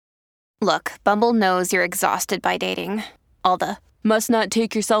Look, Bumble knows you're exhausted by dating. All the, must not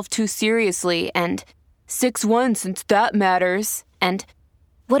take yourself too seriously, and 6'1" since that matters, and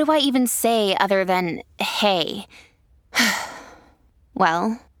what do I even say other than, hey?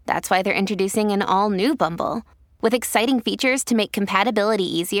 Well, that's why they're introducing an all-new Bumble, with exciting features to make compatibility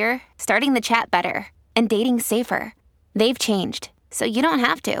easier, starting the chat better, and dating safer. They've changed, so you don't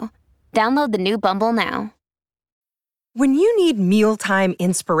have to. Download the new Bumble now. When you need mealtime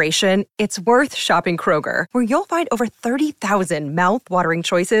inspiration, it's worth shopping Kroger, where you'll find over 30,000 mouth-watering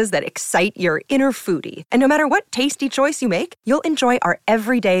choices that excite your inner foodie. And no matter what tasty choice you make, you'll enjoy our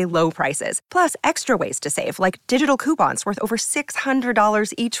everyday low prices, plus extra ways to save, like digital coupons worth over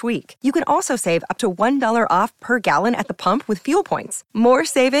 $600 each week. You can also save up to $1 off per gallon at the pump with fuel points. More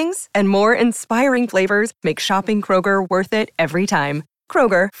savings and more inspiring flavors make shopping Kroger worth it every time.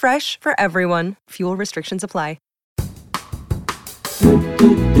 Kroger, fresh for everyone. Fuel restrictions apply.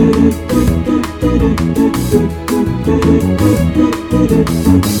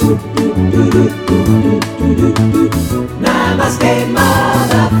 Namaste,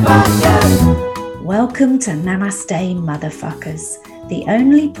 motherfuckers. Welcome to Namaste, Motherfuckers, the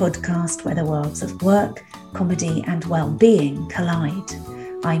only podcast where the worlds of work, comedy and well-being collide.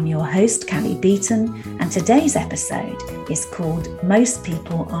 I'm your host, Callie Beaton, and today's episode is called Most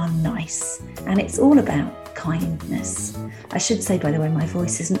People Are Nice, and it's all about kindness. I should say, by the way, my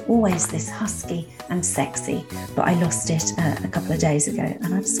voice isn't always this husky and sexy, but I lost it a couple of days ago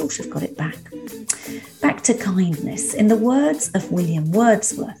and I've sort of got it back. Back to kindness. In the words of William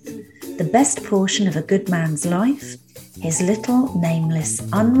Wordsworth, the best portion of a good man's life, his little, nameless,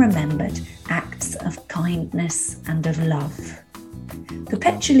 unremembered acts of kindness and of love.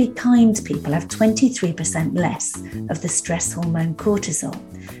 Perpetually kind people have 23% less of the stress hormone cortisol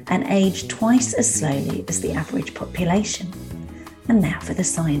and age twice as slowly as the average population. And now for the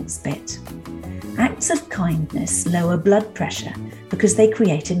science bit. Acts of kindness lower blood pressure because they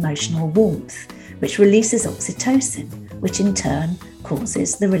create emotional warmth, which releases oxytocin, which in turn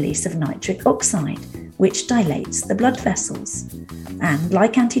causes the release of nitric oxide, which dilates the blood vessels. And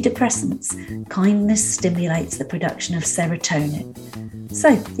like antidepressants, kindness stimulates the production of serotonin.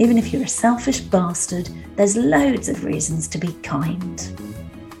 So even if you're a selfish bastard, there's loads of reasons to be kind.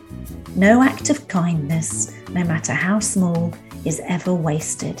 No act of kindness, no matter how small, is ever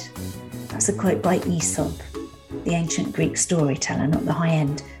wasted. That's a quote by Aesop, the ancient Greek storyteller, not the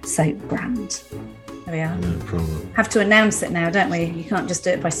high-end soap brand. There we are. No problem. Have to announce it now, don't we? You can't just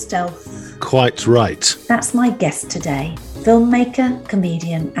do it by stealth. Quite right. That's my guest today, filmmaker,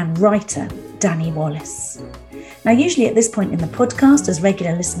 comedian and writer, Danny Wallace. Now, usually at this point in the podcast, as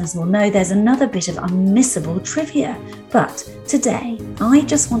regular listeners will know, there's another bit of unmissable trivia. But today, I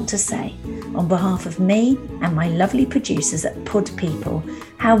just want to say, on behalf of me and my lovely producers at Pod People,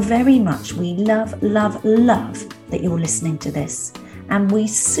 how very much we love that you're listening to this. And we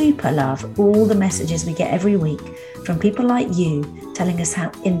super love all the messages we get every week from people like you telling us how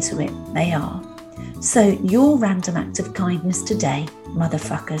into it they are. So your random act of kindness today,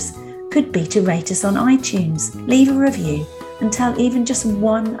 motherfuckers, could be to rate us on iTunes, leave a review, and tell even just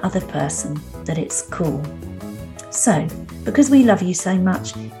one other person that it's cool. So, because we love you so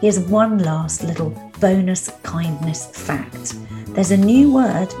much, here's one last little bonus kindness fact. There's a new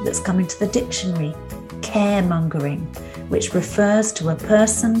word that's come into the dictionary, caremongering, which refers to a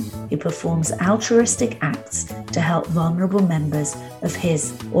person who performs altruistic acts to help vulnerable members of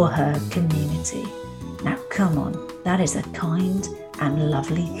his or her community. Now, come on, that is a kind and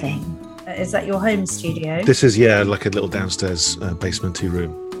lovely thing. Is that your home studio? This is, like a little downstairs basement 2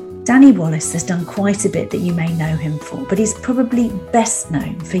 room. Danny Wallace has done quite a bit that you may know him for, but he's probably best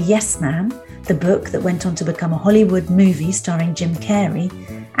known for Yes Man, the book that went on to become a Hollywood movie starring Jim Carrey,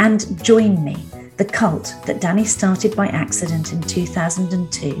 and Join Me, the cult that Danny started by accident in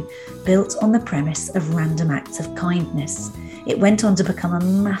 2002, built on the premise of random acts of kindness. It went on to become a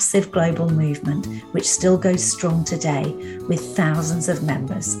massive global movement, which still goes strong today with thousands of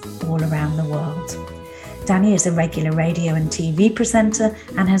members all around the world. Danny is a regular radio and TV presenter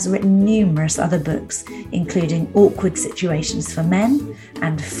and has written numerous other books, including Awkward Situations for Men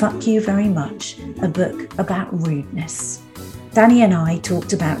and Fuck You Very Much, a book about rudeness. Danny and I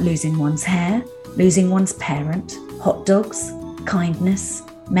talked about losing one's hair, losing one's parent, hot dogs, kindness,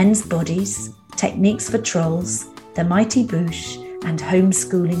 men's bodies, techniques for trolls, the mighty boosh, and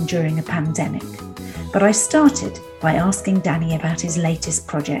homeschooling during a pandemic. But I started by asking Danny about his latest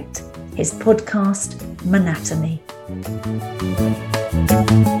project, his podcast, Monatomy.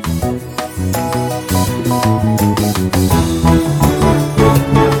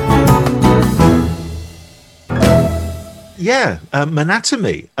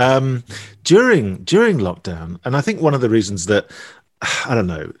 Anatomy during lockdown, and I think one of the reasons that I don't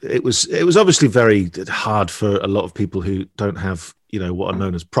know, it was obviously very hard for a lot of people who don't have what are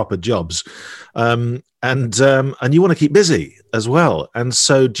known as proper jobs, and you want to keep busy as well. And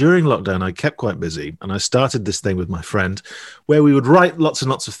so during lockdown, I kept quite busy, and I started this thing with my friend where we would write lots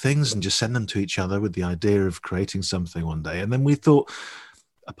and lots of things and just send them to each other with the idea of creating something one day. And then we thought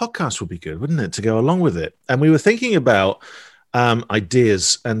a podcast would be good, wouldn't it, to go along with it? And we were thinking about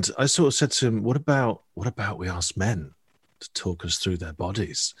ideas, and I sort of said to him, what about we ask men to talk us through their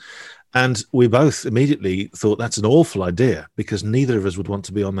bodies? And we both immediately thought that's an awful idea, because neither of us would want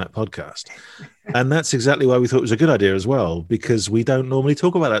to be on that podcast. And that's exactly why we thought it was a good idea as well, because we don't normally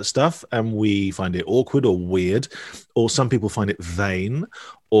talk about that stuff, and we find it awkward or weird, or some people find it vain,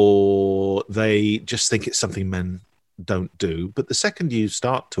 or they just think it's something men don't do. But the second you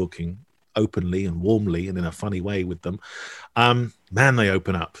start talking openly and warmly and in a funny way with them, man, they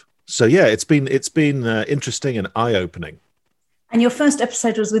open up. So yeah, it's been interesting and eye-opening. And your first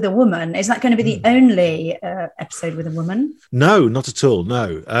episode was with a woman. Is that going to be the only episode with a woman? No, not at all.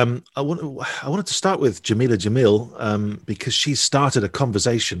 No. I wanted to start with Jamila Jamil because she started a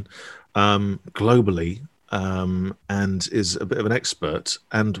conversation globally and is a bit of an expert.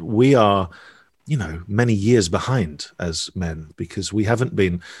 And we are, many years behind as men, because we haven't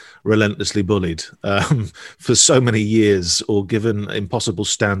been relentlessly bullied for so many years or given impossible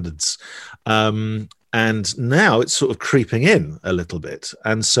standards. And now it's sort of creeping in a little bit.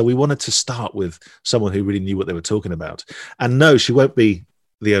 And so we wanted to start with someone who really knew what they were talking about. And no, she won't be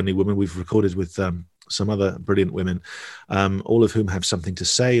the only woman. We've recorded with some other brilliant women, all of whom have something to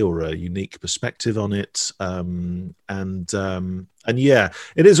say or a unique perspective on it. And yeah,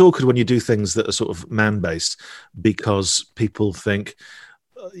 it is awkward when you do things that are sort of man-based, because people think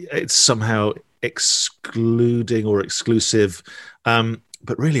it's somehow excluding or exclusive.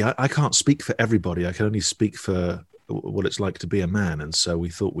 But really, I can't speak for everybody. I can only speak for what it's like to be a man. And so we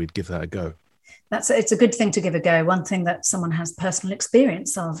thought we'd give that a go. It's a good thing to give a go. One thing that someone has personal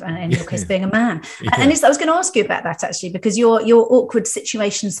experience of, and in your case, being a man. Yeah. And I was going to ask you about that actually, because your awkward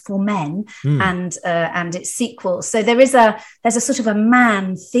situations for men and its sequel. So there's a sort of a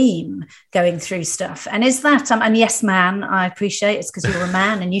man theme going through stuff. And is that and yes, man, I appreciate it's because you're a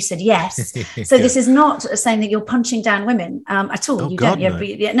man and you said yes. So this is not saying that you're punching down women at all. Oh, you God,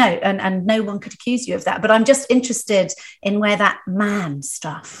 don't. No, and no one could accuse you of that. But I'm just interested in where that man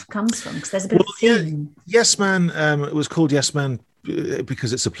stuff comes from, because there's a bit of theme. Yes Man. It was called Yes Man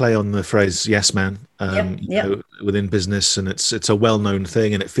because it's a play on the phrase yes man within business, and it's a well-known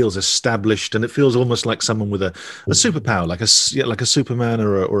thing, and it feels established, and it feels almost like someone with a superpower, like a Superman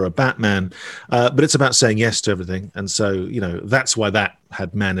or a Batman, but it's about saying yes to everything. And so that's why that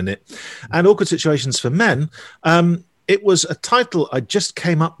had man in it. And Awkward Situations for Men, it was a title I just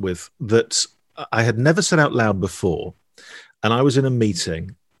came up with that I had never said out loud before, and I was in a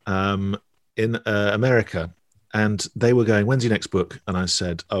meeting in America, and they were going, "When's your next book?" And I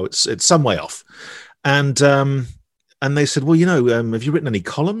said, "Oh, it's some way off." And they said, "Well, have you written any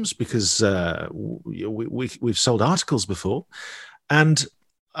columns? Because we've sold articles before." And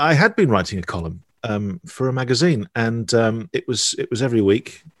I had been writing a column for a magazine, and it was every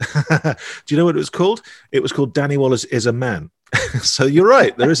week. Do you know what it was called? It was called Danny Wallace is a Man. So you're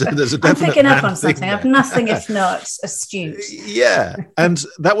right. There's a definite. I'm picking up on something. I've nothing if not astute. Yeah, and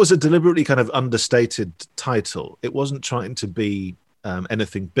that was a deliberately kind of understated title. It wasn't trying to be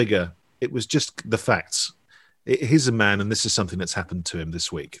anything bigger. It was just the facts. He's a man, and this is something that's happened to him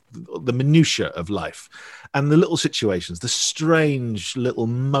this week. The minutiae of life, and the little situations, the strange little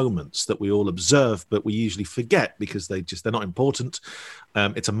moments that we all observe, but we usually forget because they're not important.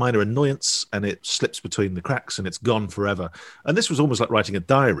 It's a minor annoyance, and it slips between the cracks, and it's gone forever. And this was almost like writing a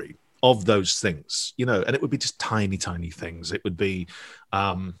diary of those things, and it would be just tiny, tiny things. It would be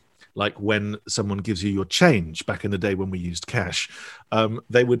like when someone gives you your change back in the day when we used cash,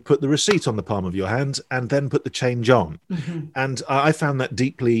 they would put the receipt on the palm of your hand and then put the change on. Mm-hmm. And I found that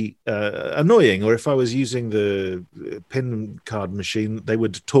deeply annoying. Or if I was using the PIN card machine, they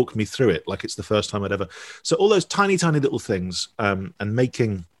would talk me through it like it's the first time I'd ever. So all those tiny, tiny little things, and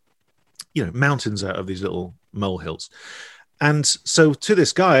making, mountains out of these little molehills. And so to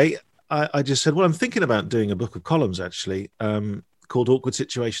this guy, I just said, well, I'm thinking about doing a book of columns, actually, called Awkward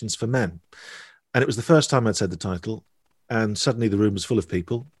Situations for Men. And it was the first time I'd said the title, and suddenly the room was full of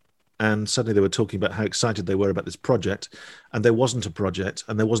people, and suddenly they were talking about how excited they were about this project, and there wasn't a project,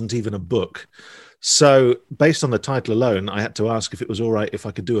 and there wasn't even a book. So based on the title alone, I had to ask if it was all right if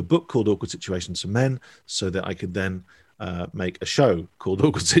I could do a book called Awkward Situations for Men, so that I could then make a show called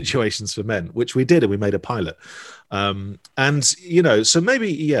Awkward Situations for Men, which we did, and we made a pilot. And you know, so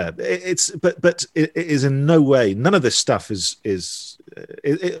maybe but it is in no way, none of this stuff is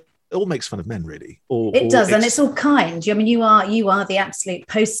it all makes fun of men, really. It does, and it's all kind. I mean, you are the absolute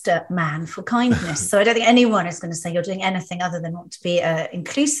poster man for kindness. So I don't think anyone is going to say you're doing anything other than want to be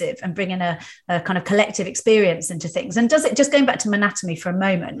inclusive and bring in a kind of collective experience into things. And does it, just going back to monatomy for a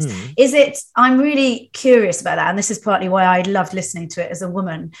moment, is it? I'm really curious about that, and this is partly why I loved listening to it as a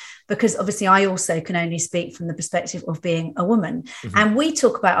woman, because obviously I also can only speak from the perspective of being a woman, and we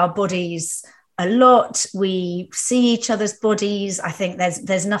talk about our bodies a lot. We see each other's bodies. I think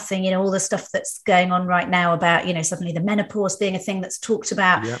there's nothing, you know, all the stuff that's going on right now about, you know, suddenly the menopause being a thing that's talked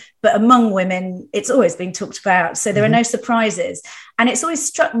about, but among women, it's always been talked about. So there are no surprises. And it's always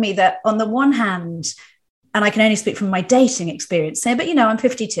struck me that on the one hand, and I can only speak from my dating experience here, but, you know, I'm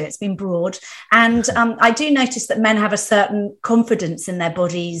 52, it's been broad. And I do notice that men have a certain confidence in their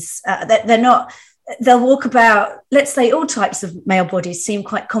bodies, that they're not, they'll walk about, let's say all types of male bodies seem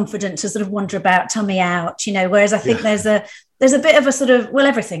quite confident to sort of wander about, tummy out, you know, whereas I think there's a bit of a sort of, well,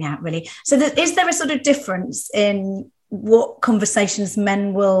 everything out really. So is there a sort of difference in what conversations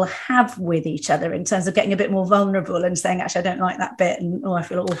men will have with each other in terms of getting a bit more vulnerable and saying, actually, I don't like that bit, and I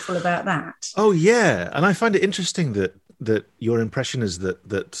feel awful about that? Oh, yeah. And I find it interesting that your impression is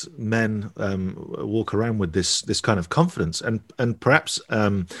that men walk around with this kind of confidence, and perhaps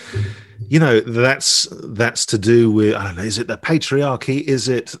you know, that's to do with, I don't know, is it the patriarchy? Is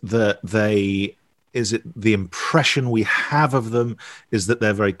it the impression we have of them is that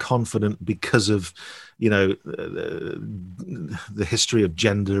they're very confident because of, you know, the history of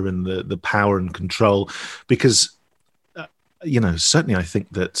gender and the power and control? Because you know, certainly I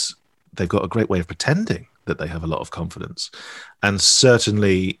think that they've got a great way of pretending that they have a lot of confidence. And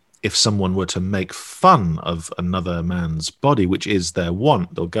certainly if someone were to make fun of another man's body, which is their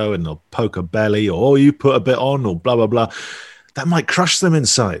want, they'll go and they'll poke a belly, or, oh, you put a bit on, or blah, blah, blah. That might crush them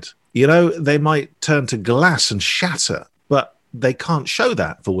inside. You know, they might turn to glass and shatter, but they can't show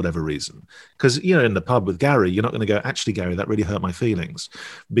that for whatever reason. Because, you know, in the pub with Gary, you're not going to go, actually, Gary, that really hurt my feelings,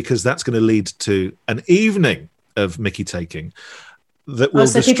 because that's going to lead to an evening of Mickey taking that will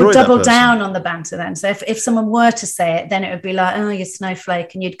destroy people double that person. Down on the banter then. So if someone were to say it, then it would be like, oh, you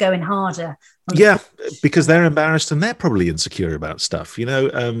snowflake, and you'd go in harder. Yeah, because they're embarrassed and they're probably insecure about stuff. You know,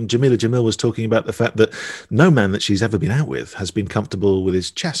 Jamila Jamil was talking about the fact that no man that she's ever been out with has been comfortable with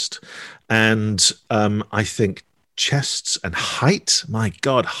his chest. And I think chests and height, my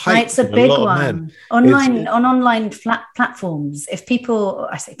God, height's a big one. Online platforms. If people,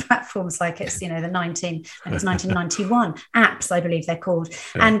 I say platforms like it's, you know, 1991 apps, I believe they're called.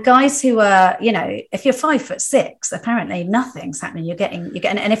 Yeah. And guys who are, you know, if you're 5'6", apparently nothing's happening. You're getting,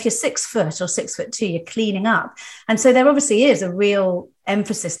 and if you're 6 foot or 6'2", you're cleaning up. And so there obviously is a real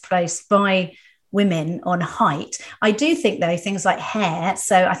emphasis placed by women on height. I do think, though, things like hair.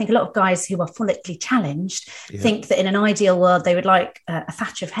 So I think a lot of guys who are follically challenged think that in an ideal world they would like a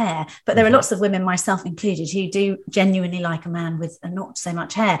thatch of hair. But there are lots of women, myself included, who do genuinely like a man with not so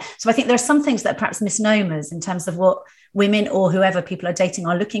much hair. So I think there are some things that are perhaps misnomers in terms of what women or whoever people are dating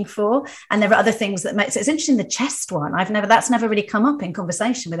are looking for. And there are other things that make, so it's interesting, the chest one. That's never really come up in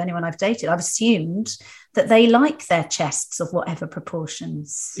conversation with anyone I've dated. I've assumed that they like their chests of whatever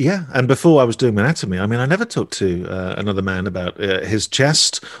proportions. Yeah. And before I was doing anatomy, I mean, I never talked to another man about his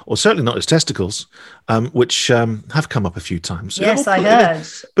chest, or certainly not his testicles, which have come up a few times. Yes, I heard.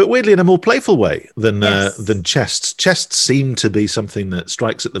 But weirdly in a more playful way than chests. Chests seem to be something that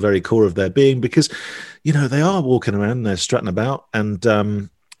strikes at the very core of their being, because, you know, they are walking around, they're strutting about, and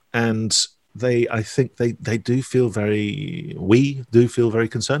I think we do feel very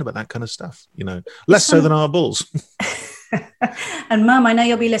concerned about that kind of stuff, you know, less so than our balls. And Mum, I know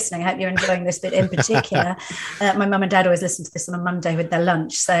you'll be listening. I hope you're enjoying this bit in particular. My mum and dad always listen to this on a Monday with their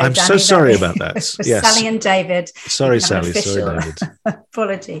lunch. So I'm so sorry about that. Yes. Sally and David. Sorry, Sally. Sorry, David.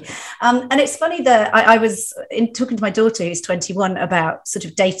 Apology. And it's funny that I was talking to my daughter, who's 21, about sort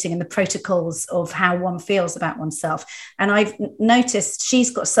of dating and the protocols of how one feels about oneself. And I've noticed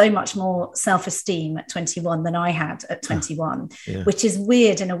she's got so much more self-esteem at 21 than I had at 21, which is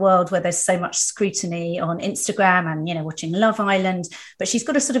weird in a world where there's so much scrutiny on Instagram and, you know, watching Love Island. But she's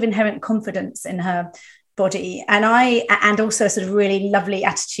got a sort of inherent confidence in her body, and also a sort of really lovely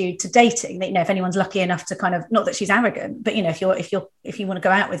attitude to dating, that, you know, if anyone's lucky enough to kind of, not that she's arrogant, but, you know, if you want to go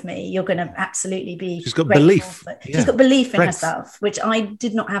out with me, you're going to absolutely be, she's got belief. She's got belief in herself, which I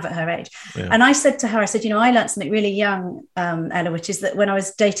did not have at her age. And I said to her, I said, you know, I learned something really young, Ella, which is that when I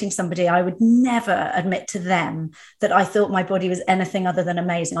was dating somebody, I would never admit to them that I thought my body was anything other than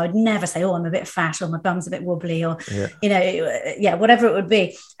amazing. I would never say, oh, I'm a bit fat, or my bum's a bit wobbly, or you know, whatever it would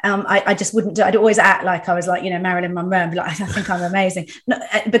be. I just wouldn't do. I'd always act like I was like, you know, Marilyn Monroe, and be like, I think I'm amazing. No,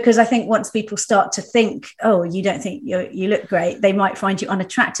 because I think once people start to think, oh, you don't think you look great, they might find you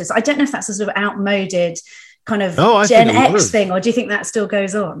unattractive. So I don't know if that's a sort of outmoded kind of Gen X thing, or do you think that still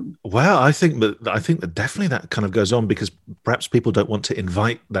goes on? Well, I think that definitely that kind of goes on, because perhaps people don't want to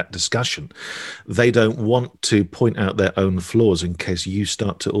invite that discussion. They don't want to point out their own flaws in case you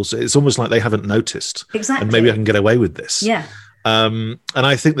start to also. It's almost like they haven't noticed. Exactly. And maybe I can get away with this. Yeah. And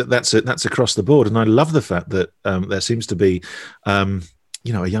I think that's across the board. And I love the fact that there seems to be,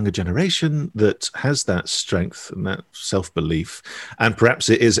 you know, a younger generation that has that strength and that self-belief. And perhaps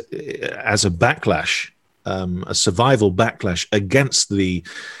it is as a backlash, a survival backlash against the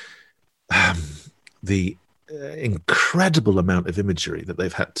incredible amount of imagery that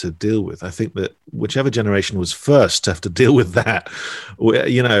they've had to deal with. I think that whichever generation was first to have to deal with that,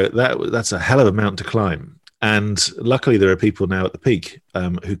 you know, that's a hell of a mountain to climb. And luckily, there are people now at the peak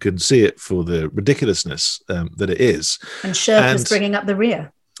who can see it for the ridiculousness that it is. And Sherpa's bringing up the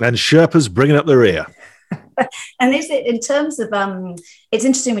rear. And Sherpa's bringing up the rear. And is it in terms of, it's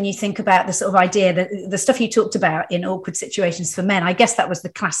interesting when you think about the sort of idea that the stuff you talked about in awkward situations for men, I guess that was the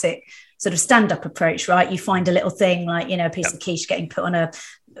classic sort of stand-up approach, right? You find a little thing like, you know, a piece of quiche getting put on a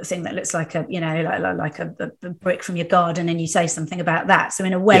thing that looks like a, you know, like a brick from your garden, and you say something about that. So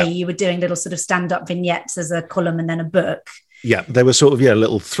in a way, you were doing little sort of stand-up vignettes as a column and then a book. Yeah, they were sort of,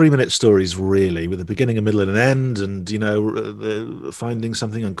 little 3-minute stories, really, with a beginning, a middle, and an end, and, you know, finding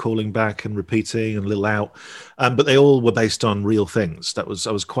something and calling back and repeating and a little out. But they all were based on real things. I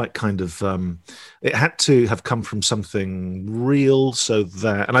was quite kind of, it had to have come from something real, so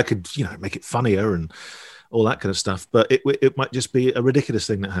that, and I could, you know, make it funnier and all that kind of stuff. But it might just be a ridiculous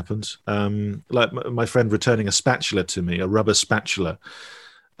thing that happened. Like my friend returning a spatula to me, a rubber spatula.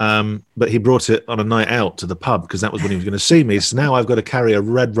 But he brought it on a night out to the pub because that was when he was going to see me. So now I've got to carry a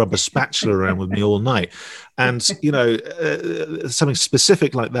red rubber spatula around with me all night. And, you know, something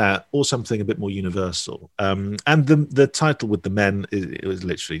specific like that, or something a bit more universal. And the title with the men, it was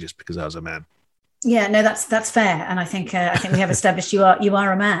literally just because I was a man. Yeah, no, that's fair, and I think we have established you are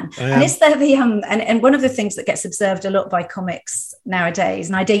a man. And is there the and one of the things that gets observed a lot by comics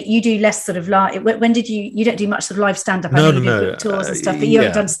nowadays, and you do less sort of live. When did you don't do much sort of live stand up? No, book tours and stuff, but you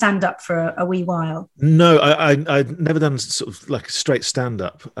haven't done stand up for a wee while. No, I'd never done sort of like straight stand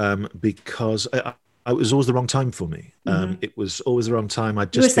up because it was always the wrong time for me. It was always the wrong time.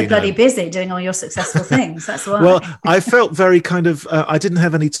 You were so bloody busy doing all your successful things. That's why. Well, I felt very kind of. I didn't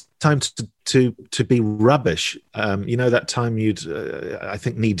have any time to be rubbish. You know, that time you'd I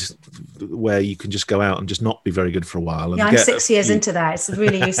think need where you can just go out and just not be very good for a while. And I'm 6 years into that. It's a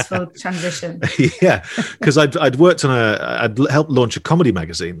really useful transition. Yeah, because I'd worked on I'd helped launch a comedy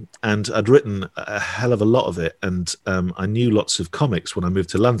magazine, and I'd written a hell of a lot of it, and I knew lots of comics when I moved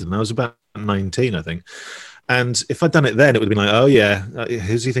to London. I was about 19, I think. And if I'd done it then, it would have been like, oh yeah, who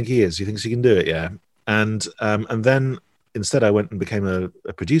does he think he is? He thinks he can do it, yeah. And then instead I went and became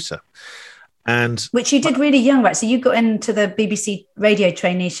a producer. And which you did really young, right? So you got into the BBC radio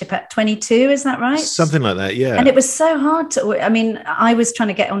traineeship at 22, is that right? Something like that, yeah. And it was so hard to, I mean, I was trying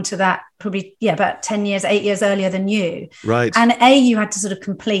to get onto that probably, about 8 years earlier than you. Right. And you had to sort of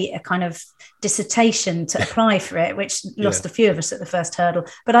complete a kind of dissertation to apply for it, which lost a few of us at the first hurdle,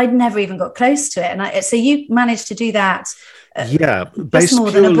 but I'd never even got close to it. And so you managed to do that. Just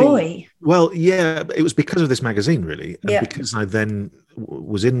more than a boy. Well, yeah, it was because of this magazine, really, and because I then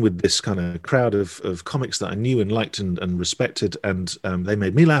was in with this kind of crowd of comics that I knew and liked and respected, and they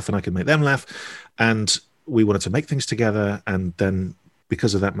made me laugh and I could make them laugh, and we wanted to make things together. And then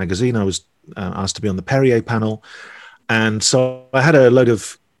because of that magazine, I was asked to be on the Perrier panel, and so I had a load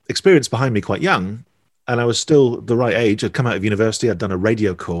of experience behind me quite young, and I was still the right age. I'd come out of university, I'd done a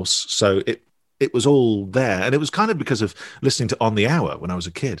radio course, so it was all there. And it was kind of because of listening to On the Hour when I was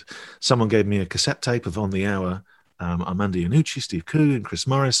a kid. Someone gave me a cassette tape of On the Hour, Armando Iannucci, Steve Coogan, Chris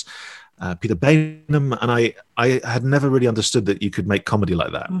Morris, Peter Bainham, and I had never really understood that you could make comedy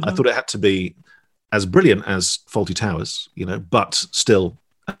like that. I thought it had to be as brilliant as Fawlty Towers, you know, but still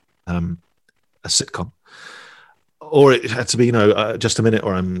a sitcom. Or it had to be, Just a Minute,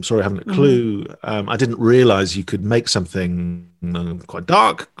 or I'm Sorry I Haven't a Clue. I didn't realize you could make something quite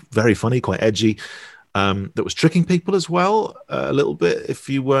dark, very funny, quite edgy, that was tricking people as well a little bit. If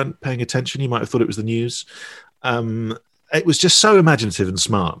you weren't paying attention, you might have thought it was the news. It was just so imaginative and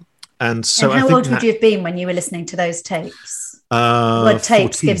smart. And so, and how old would you have been when you were listening to those tapes? The word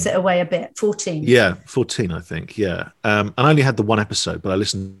tapes 14. gives it away a bit. 14. Yeah, 14, I think. Yeah. And I only had the one episode, but I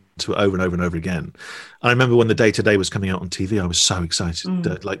listened to it over and over and over again. I remember when the day-to-day was coming out on TV, I was so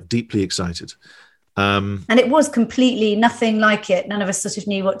excited, like deeply excited. And it was completely nothing like it. None of us sort of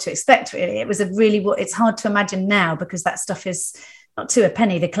knew what to expect, really. It was it's hard to imagine now, because that stuff is not to a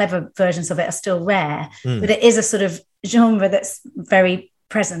penny. The clever versions of it are still rare, but it is a sort of genre that's very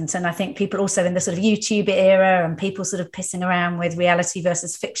present. And I think people also in the sort of YouTube era and people sort of pissing around with reality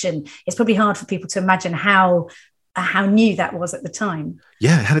versus fiction, it's probably hard for people to imagine how new that was at the time.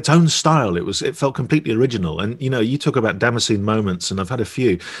 Yeah, it had its own style. It felt completely original. And, you talk about Damascene moments, and I've had a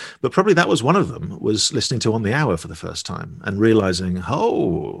few, but probably that was one of them, was listening to On the Hour for the first time and realizing,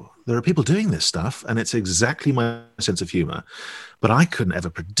 there are people doing this stuff, and it's exactly my sense of humor. But I couldn't ever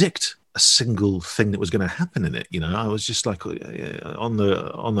predict a single thing that was going to happen in it. I was just like on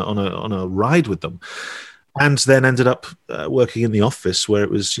a ride with them. And then ended up working in the office where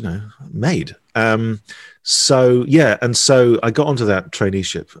it was, made. So I got onto that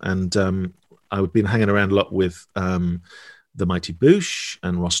traineeship, and I'd been hanging around a lot with the Mighty Boosh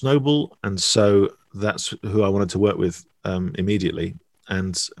and Ross Noble, and so that's who I wanted to work with immediately,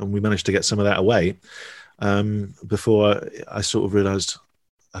 and we managed to get some of that away before I sort of realised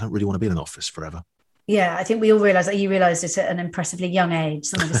I don't really want to be in an office forever. Yeah, I think we all realised that. You realised it at an impressively young age.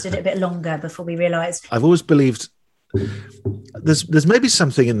 Some of us did it a bit longer before we realised. I've always believed there's maybe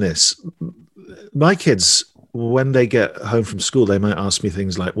something in this. My kids, when they get home from school, they might ask me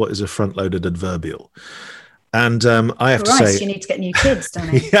things like, what is a front-loaded adverbial? And I have to say, you need to get new kids,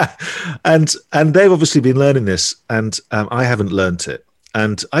 don't you? Yeah, and they've obviously been learning this, and I haven't learnt it.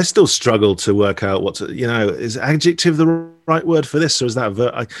 And I still struggle to work out is adjective the right word for this, or is that a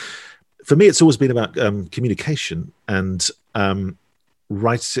verb? For me, it's always been about communication and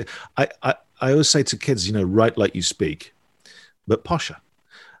write. I always say to kids, write like you speak, but posher.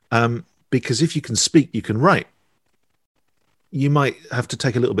 Because if you can speak, you can write. You might have to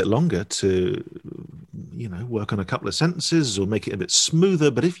take a little bit longer to, work on a couple of sentences or make it a bit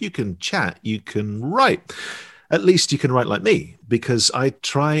smoother. But if you can chat, you can write. At least you can write like me, because I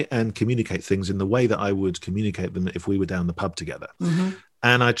try and communicate things in the way that I would communicate them if we were down the pub together. Mm-hmm.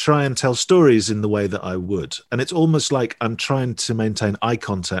 And I try and tell stories in the way that I would. And it's almost like I'm trying to maintain eye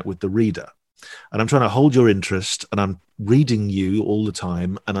contact with the reader. And I'm trying to hold your interest, and I'm reading you all the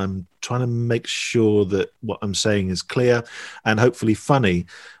time. And I'm trying to make sure that what I'm saying is clear and hopefully funny.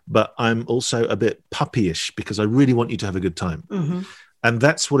 But I'm also a bit puppyish, because I really want you to have a good time. Mm-hmm. And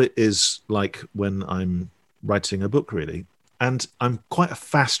that's what it is like when I'm writing a book, really. And I'm quite a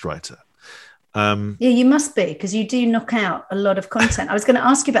fast writer. Yeah, you must be, because you do knock out a lot of content. I was going to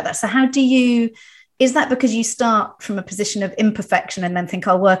ask you about that. So is that because you start from a position of imperfection and then think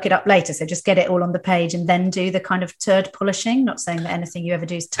I'll work it up later? So just get it all on the page and then do the kind of turd polishing? Not saying that anything you ever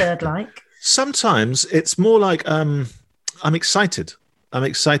do is turd-like. Sometimes it's more like I'm excited. I'm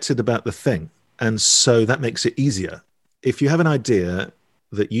excited about the thing. And so that makes it easier. If you have an idea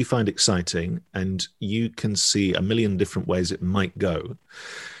that you find exciting and you can see a million different ways it might go,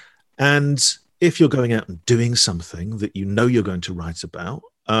 and if you're going out and doing something that you're going to write about,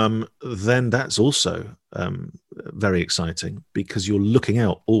 then that's also very exciting, because you're looking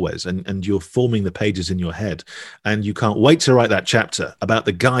out always and you're forming the pages in your head, and you can't wait to write that chapter about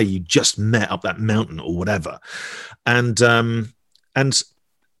the guy you just met up that mountain or whatever. And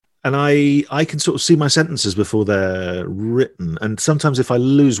I can sort of see my sentences before they're written. And sometimes if I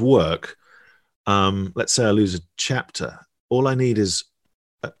lose work, let's say I lose a chapter, all I need is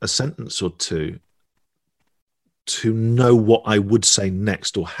a sentence or two to know what I would say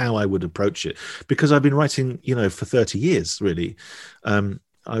next or how I would approach it, because I've been writing, for 30 years, really.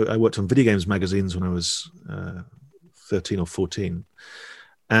 I worked on video games magazines when I was 13 or 14.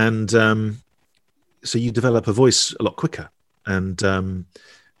 And so you develop a voice a lot quicker, and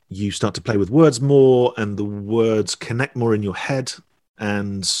you start to play with words more, and the words connect more in your head,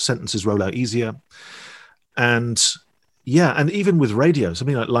 and sentences roll out easier. And even with radio,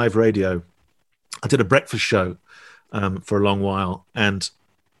 something like live radio, I did a breakfast show for a long while, and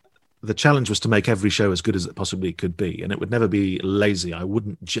the challenge was to make every show as good as it possibly could be, and it would never be lazy. I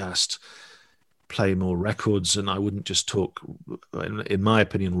wouldn't just play more records, and I wouldn't just talk, in my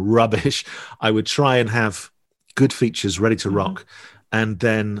opinion, rubbish. I would try and have good features ready to rock, and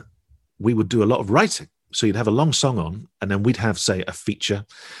then we would do a lot of writing. So you'd have a long song on, and then we'd have, say, a feature,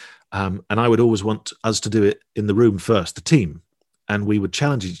 and I would always want us to do it in the room first, the team. and we would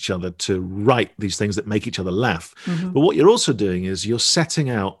challenge each other to write these things that make each other laugh. But what you're also doing is you're setting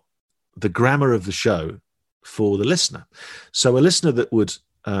out the grammar of the show for the listener. So a listener that would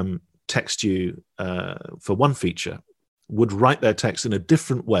text you for one feature would write their text in a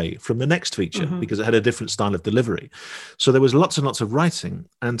different way from the next feature because it had a different style of delivery. So there was lots and lots of writing,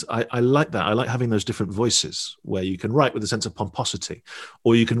 and I like that. I like having those different voices where you can write with a sense of pomposity,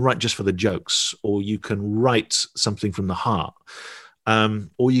 or you can write just for the jokes, or you can write something from the heart,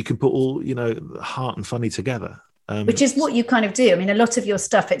 or you can put all, heart and funny together. Which is what you kind of do. I mean, a lot of your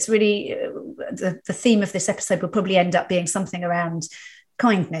stuff, it's really, the theme of this episode will probably end up being something around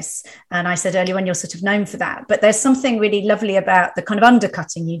kindness. And I said earlier on, you're sort of known for that. But there's something really lovely about the kind of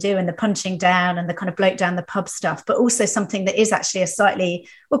undercutting you do and the punching down and the kind of bloke down the pub stuff, but also something that is actually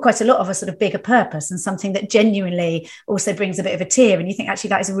quite a lot of a sort of bigger purpose, and something that genuinely also brings a bit of a tear. And you think, actually,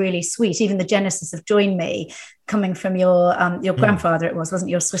 that is really sweet. Even the genesis of Join Me coming from your grandfather, wasn't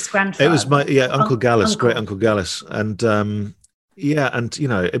your Swiss grandfather? It was my Uncle Gallus, great Uncle Gallus. And but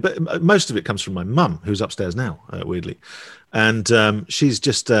most of it comes from my mum, who's upstairs now, weirdly. And she's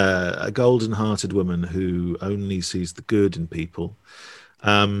just a golden-hearted woman who only sees the good in people.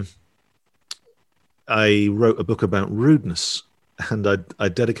 I wrote a book about rudeness, and I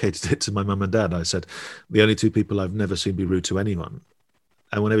dedicated it to my mum and dad. I said, the only two people I've never seen be rude to anyone.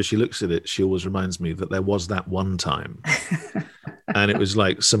 And whenever she looks at it, she always reminds me that there was that one time. And it was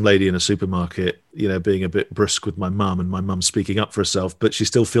like some lady in a supermarket, being a bit brusque with my mum, and my mum speaking up for herself, but she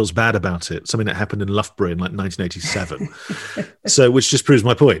still feels bad about it. Something that happened in Loughborough in like 1987. So, which just proves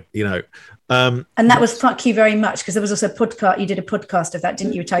my point, And that was Thank you very much, because there was also a podcast. You did a podcast of that,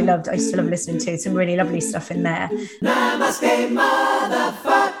 didn't you? Which I loved. I used to love listening to. Some really lovely stuff in there. Namaste,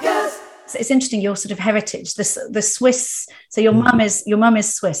 motherfuckers. It's interesting, your sort of heritage, the Swiss. So your mum is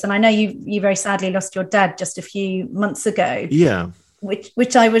Swiss, and I know you very sadly lost your dad just a few months ago. Yeah.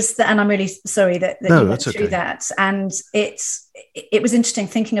 Which I was, and I'm really sorry that you went through that. And it was interesting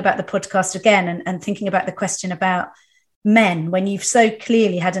thinking about the podcast again, and thinking about the question about men, when you've so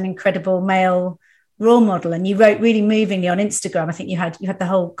clearly had an incredible male role model, and you wrote really movingly on Instagram. I think you had the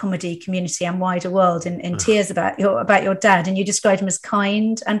whole comedy community and wider world in tears about your dad, and you described him as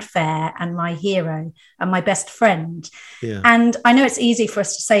kind and fair and my hero and my best friend. Yeah. And I know it's easy for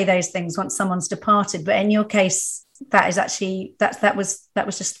us to say those things once someone's departed, but in your case, that is actually that was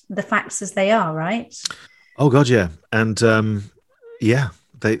just the facts as they are, right? Oh God, yeah. And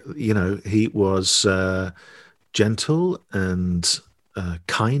he was gentle and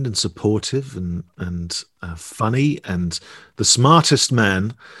kind and supportive and funny, and the smartest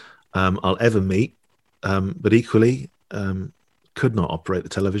man I'll ever meet, but equally could not operate the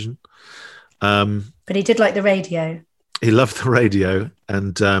television. But he did like the radio. He loved the radio,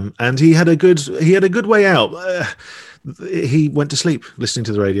 and he had a good way out. He went to sleep listening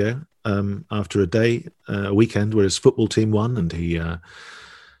to the radio after a weekend where his football team won, and he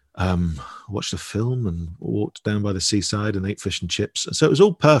watched a film and walked down by the seaside and ate fish and chips. So it was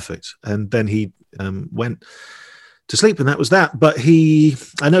all perfect. And then he went to sleep, and that was that. But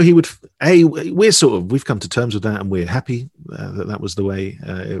I know he would, we've come to terms with that, and we're happy that was the way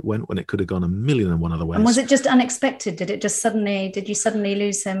it went, when it could have gone a million and one other ways. And was it just unexpected? Did you suddenly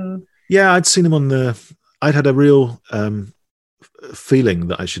lose him? Yeah, I'd seen him I'd had a real feeling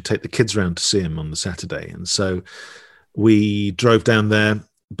that I should take the kids round to see him on the Saturday. And so we drove down there,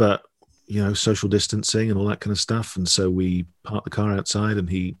 but social distancing and all that kind of stuff. And so we parked the car outside, and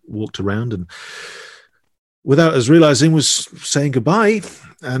he walked around, and without us realizing was saying goodbye.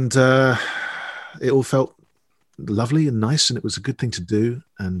 And it all felt lovely and nice, and it was a good thing to do.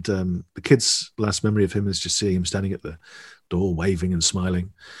 And the kids' last memory of him is just seeing him standing at the door, waving and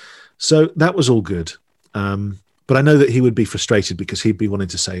smiling. So that was all good. But I know that he would be frustrated, because he'd be wanting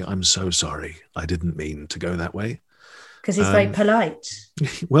to say, "I'm so sorry, I didn't mean to go that way." Because he's very polite.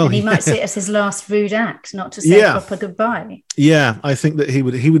 Well, and he might see it as his last rude act, not to say proper goodbye. Yeah, I think that he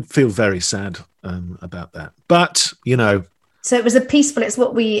would feel very sad about that. But so it was a peaceful. It's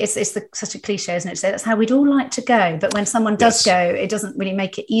what it's such a cliche, isn't it? So that's how we'd all like to go. But when someone does go, it doesn't really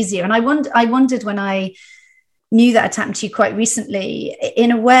make it easier. And I wondered when I knew that had happened to you quite recently.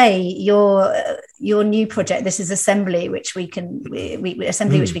 In a way, your new project, this is Assembly, which we can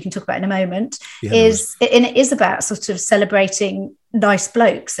talk about in a moment, it is about sort of celebrating nice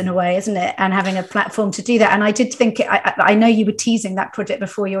blokes in a way, isn't it? And having a platform to do that. And I did think, I know you were teasing that project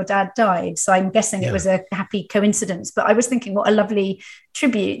before your dad died, so I'm guessing it was a happy coincidence. But I was thinking, what a lovely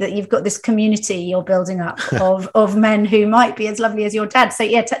tribute that you've got this community you're building up of men who might be as lovely as your dad. So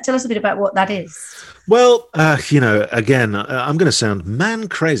yeah, tell us a bit about what that is. Well, again, I'm going to sound man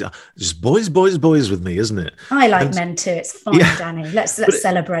crazy. Just boys, boys, boys. toys with me, isn't it? I like men too. It's fine, Yeah. Danny. Let's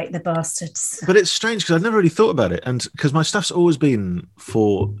celebrate the bastards. But it's strange because I've never really thought about it, and because my stuff's always been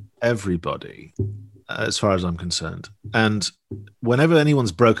for everybody, as far as I'm concerned. And whenever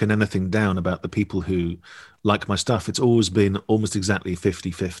anyone's broken anything down about the people who like my stuff, it's always been almost exactly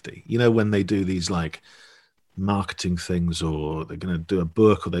 50-50. You know, when they do these like marketing things, or they're going to do a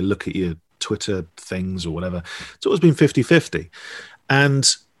book, or they look at your Twitter things or whatever, it's always been 50-50.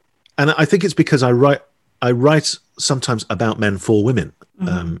 And I think it's because I write sometimes about men for women,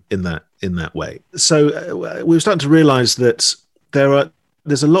 in that way. So we were starting to realize that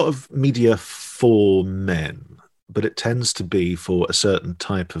there's a lot of media for men, but it tends to be for a certain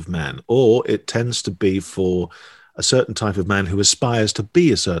type of man, or it tends to be for a certain type of man who aspires to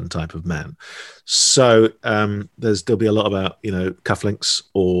be a certain type of man. So there'll be a lot about, you know, cufflinks,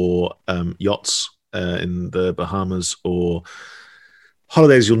 or yachts in the Bahamas, or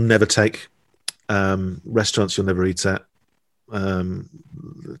holidays you'll never take, restaurants you'll never eat at,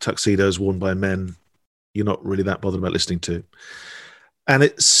 tuxedos worn by men you're not really that bothered about listening to. And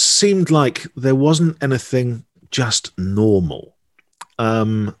it seemed like there wasn't anything just normal.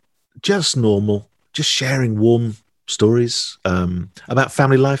 Just normal, just sharing warm stories about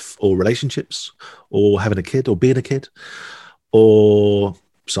family life, or relationships, or having a kid, or being a kid, or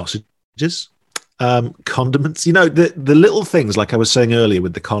sausages, condiments, you know, the little things, like I was saying earlier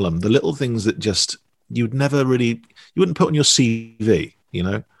with the column, the little things that just you wouldn't put on your CV, you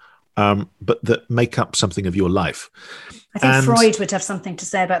know, but that make up something of your life. I think Freud would have something to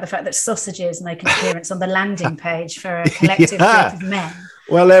say about the fact that sausages make an appearance on the landing page for a collective group of men.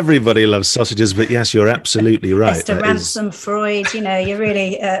 Well, everybody loves sausages, but yes, you're absolutely right. Esther Ransom, Freud, you know, you're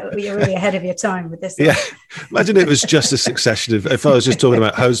really ahead of your time with this. Yeah, imagine it was just a succession of, if I was just talking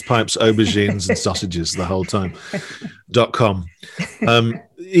about hose pipes, aubergines, and sausages the whole time. .com.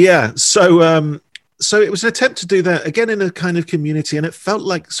 Yeah, so it was an attempt to do that again in a kind of community, and it felt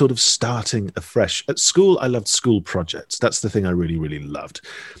like sort of starting afresh. At school, I loved school projects. That's the thing I really, really loved.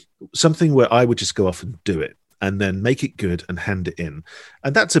 Something where I would just go off and do it, and then make it good and hand it in.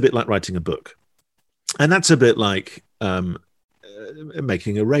 And that's a bit like writing a book. And that's a bit like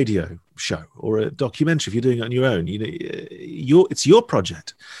making a radio show or a documentary if you're doing it on your own. You know, it's your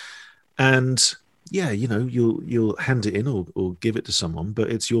project. And yeah, you know, you'll hand it in or give it to someone, but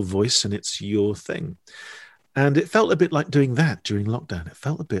it's your voice and it's your thing. And it felt a bit like doing that during lockdown. It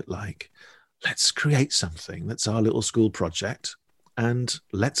felt a bit like, let's create something that's our little school project, and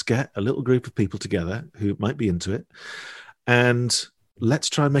let's get a little group of people together who might be into it, and let's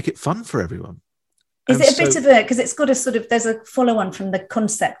try and make it fun for everyone. Is it a bit of a, because it's got a sort of, there's a follow-on from the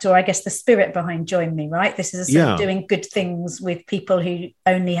concept, or I guess the spirit behind Join Me, right? This is a sort of doing good things with people who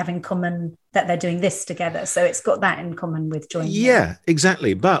only have in common that they're doing this together. So it's got that in common with Join Me. Yeah,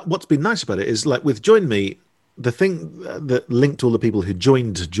 exactly. But what's been nice about it is, like with Join Me, the thing that linked all the people who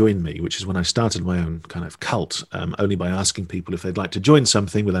joined Join Me, which is when I started my own kind of cult, only by asking people if they'd like to join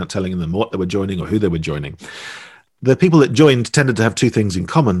something without telling them what they were joining or who they were joining. The people that joined tended to have two things in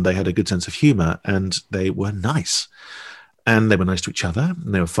common. They had a good sense of humor, and they were nice. And they were nice to each other,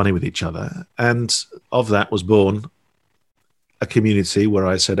 and they were funny with each other. And of that was born a community where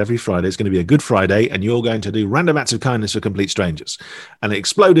I said every Friday is going to be a good Friday, and you're going to do random acts of kindness for complete strangers. And it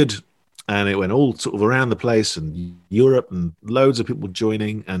exploded, and it went all sort of around the place, and Europe, and loads of people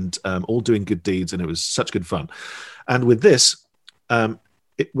joining, and all doing good deeds. And it was such good fun. And with this,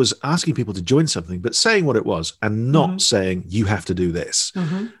 it was asking people to join something, but saying what it was, and not saying you have to do this.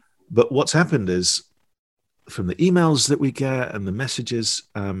 But what's happened is, from the emails that we get and the messages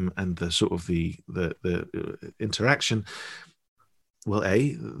and the sort of the interaction, well,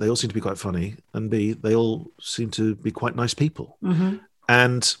 A, they all seem to be quite funny, and B, they all seem to be quite nice people.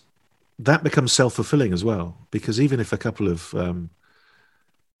 And that becomes self-fulfilling as well, because even if a couple of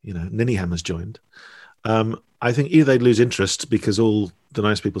ninny hammers joined, I think either they'd lose interest because all the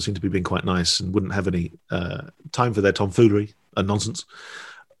nice people seem to be being quite nice and wouldn't have any time for their tomfoolery and nonsense,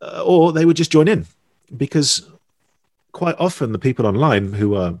 or they would just join in, because quite often the people online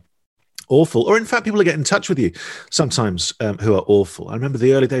who are awful, or in fact people who get in touch with you sometimes who are awful. I remember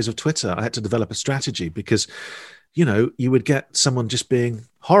the early days of Twitter. I had to develop a strategy because, you know, you would get someone just being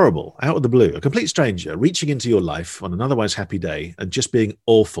horrible out of the blue, a complete stranger reaching into your life on an otherwise happy day and just being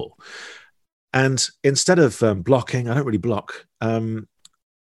awful. And instead of blocking, I don't really block,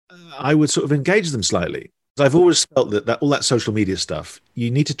 I would sort of engage them slightly. I've always felt that all that social media stuff, you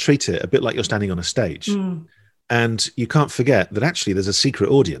need to treat it a bit like you're standing on a stage. And you can't forget that actually there's a secret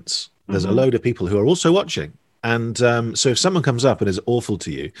audience. There's a load of people who are also watching. And so if someone comes up and is awful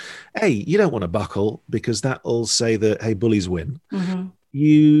to you, A, you don't want to buckle, because that'll say that, hey, bullies win.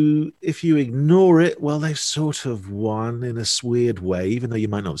 if you ignore it, well, they've sort of won in a weird way, even though you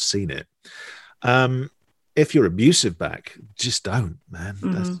might not have seen it. If you're abusive back, just don't, man.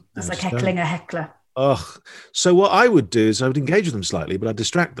 It's like heckling a heckler. Oh, so what I would do is I would engage with them slightly, but I'd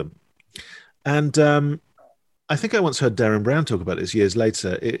distract them. And I think I once heard Darren Brown talk about this years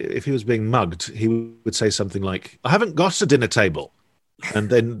later. If he was being mugged, he would say something like, "I haven't got a dinner table," and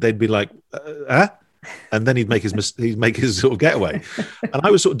then they'd be like, "Huh?" And then he'd make his sort of getaway. And I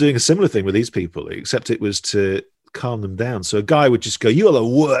was sort of doing a similar thing with these people, except it was to calm them down. So a guy would just go, "You're the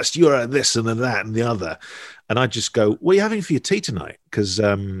worst. You're this and that and the other." And I'd just go, "What are you having for your tea tonight? Because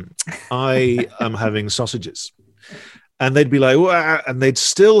I am having sausages." And they'd be like, "Wah," and they'd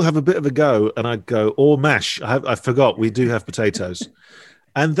still have a bit of a go. And I'd go, "Or mash. I forgot, we do have potatoes."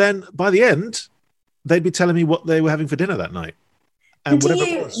 And then by the end, they'd be telling me what they were having for dinner that night. And whatever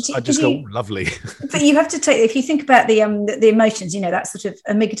it was, I'd just go, "Lovely." But you have to take, if you think about the emotions, that sort of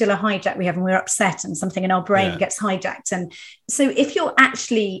amygdala hijack we have when we're upset and something in our brain gets hijacked. And so if you're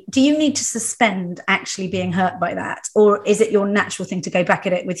actually, do you need to suspend actually being hurt by that? Or is it your natural thing to go back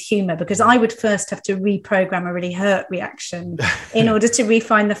at it with humor? Because I would first have to reprogram a really hurt reaction in order to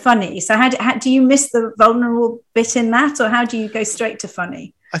refine the funny. So how do you miss the vulnerable bit in that? Or how do you go straight to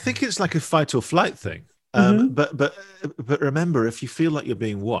funny? I think it's like a fight or flight thing. But remember, if you feel like you're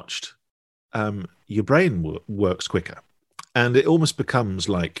being watched, your brain works quicker, and it almost becomes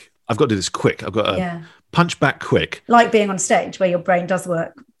like, I've got to do this quick. I've got to punch back quick. Like being on stage, where your brain does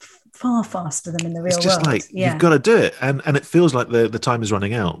work far faster than in the real world. It's just like you've got to do it, and it feels like the time is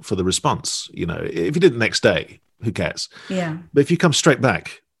running out for the response. If you did it the next day, who cares? Yeah. But if you come straight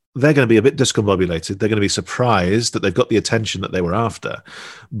back, they're going to be a bit discombobulated. They're going to be surprised that they've got the attention that they were after,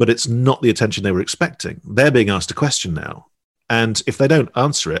 but it's not the attention they were expecting. They're being asked a question now. And if they don't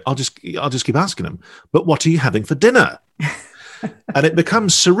answer it, I'll just keep asking them, "But what are you having for dinner?" And it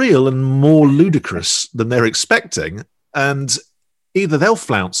becomes surreal and more ludicrous than they're expecting. And either they'll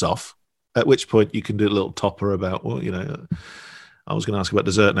flounce off, at which point you can do a little topper about, "Well, I was going to ask about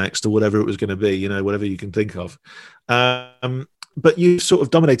dessert next," or whatever it was going to be, whatever you can think of. But you've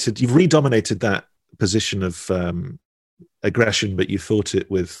redominated that position of aggression, but you fought it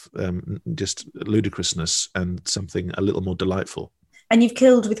with just ludicrousness and something a little more delightful. And you've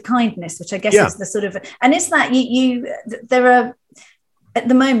killed with kindness, which I guess is the sort of, and it's that there are, at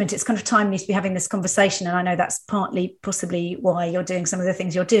the moment, it's kind of timely to be having this conversation. And I know that's partly possibly why you're doing some of the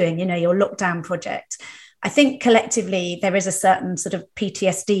things you're doing, your lockdown project. I think collectively there is a certain sort of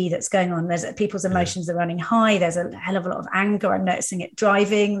PTSD that's going on. There's people's emotions are running high. There's a hell of a lot of anger. I'm noticing it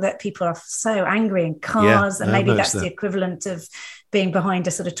driving, that people are so angry in cars, and maybe that's the equivalent of being behind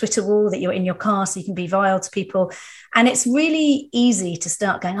a sort of Twitter wall, that you're in your car so you can be vile to people. And it's really easy to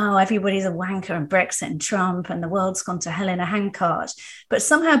start going, "Oh, everybody's a wanker and Brexit and Trump and the world's gone to hell in a handcart." But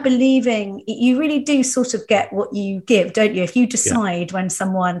somehow believing, you really do sort of get what you give, don't you? If you decide when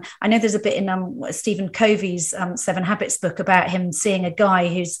someone, I know there's a bit in Stephen Covey's 7 Habits book about him seeing a guy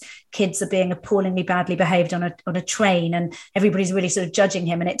whose kids are being appallingly badly behaved on a train, and everybody's really sort of judging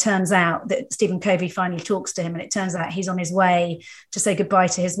him. And it turns out that Stephen Covey finally talks to him, and it turns out he's on his way to say goodbye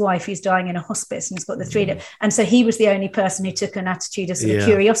to his wife who's dying in a hospice, and he's got the 3. And so he was the only person who took an attitude of sort of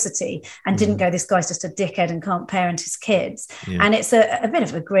curiosity and didn't go, "This guy's just a dickhead and can't parent his kids." And it's a bit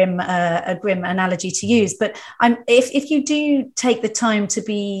of a grim analogy to use, but if you do take the time to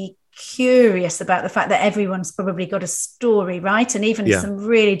be curious about the fact that everyone's probably got a story, right? And even some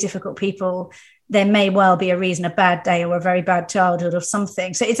really difficult people, there may well be a reason, a bad day or a very bad childhood or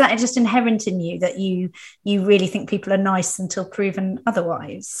something. So is that just inherent in you, that you really think people are nice until proven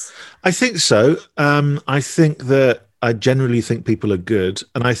otherwise? I think so. I generally think people are good.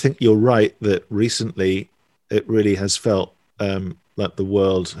 And I think you're right that recently it really has felt like the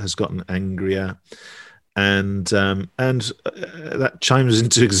world has gotten angrier. And that chimes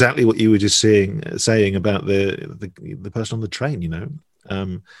into exactly what you were just saying about the person on the train.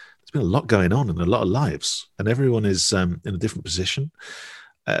 There's been a lot going on in a lot of lives, and everyone is in a different position.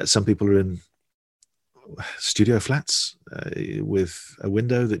 Some people are in studio flats with a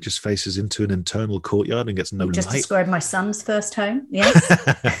window that just faces into an internal courtyard and gets no light. Just described my son's first home. Yes.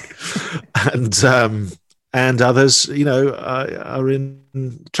 And others, are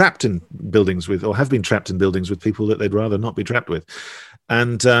trapped in buildings with, or have been trapped in buildings with people that they'd rather not be trapped with.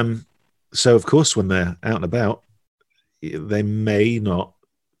 And so, of course, when they're out and about, they may not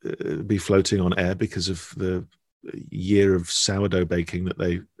be floating on air because of the year of sourdough baking that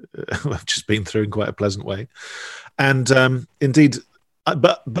they have just been through in quite a pleasant way. And indeed,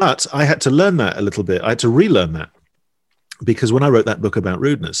 but I had to learn that a little bit. I had to relearn that. Because when I wrote that book about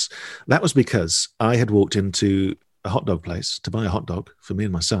rudeness, that was because I had walked into a hot dog place to buy a hot dog for me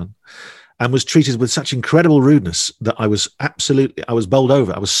and my son, and was treated with such incredible rudeness that I was bowled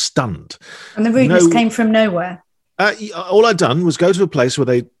over. I was stunned. And the rudeness came from nowhere. All I'd done was go to a place where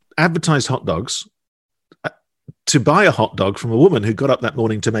they advertised hot dogs, to buy a hot dog from a woman who got up that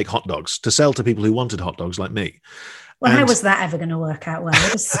morning to make hot dogs, to sell to people who wanted hot dogs like me. Well, how was that ever going to work out well?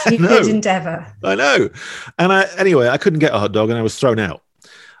 What a stupid endeavour. I know. And anyway, I couldn't get a hot dog and I was thrown out.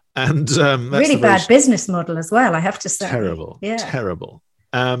 And that's really bad business model as well, I have to say. Terrible.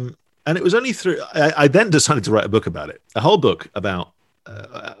 And it was only through, I then decided to write a book about it, a whole book about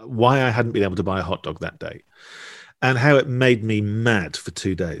why I hadn't been able to buy a hot dog that day and how it made me mad for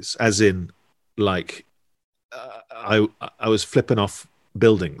 2 days, as in, like, I was flipping off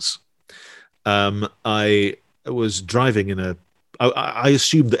buildings. I was driving I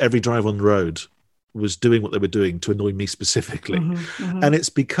assumed that every driver on the road was doing what they were doing to annoy me specifically. And it's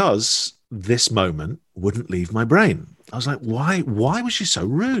because this moment wouldn't leave my brain. I was like, why was she so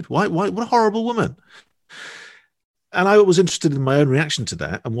rude? What a horrible woman. And I was interested in my own reaction to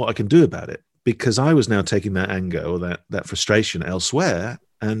that and what I can do about it, because I was now taking that anger or that frustration elsewhere,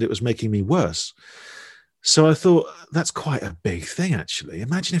 and it was making me worse. So I thought, that's quite a big thing, actually.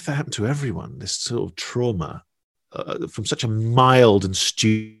 Imagine if that happened to everyone, this sort of trauma from such a mild and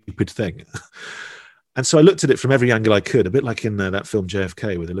stupid thing. And so I looked at it from every angle I could, a bit like in that film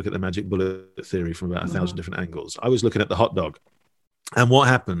JFK, where they look at the magic bullet theory from about 1,000 different angles. I was looking at the hot dog and what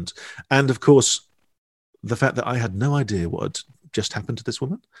happened. And of course, the fact that I had no idea what had just happened to this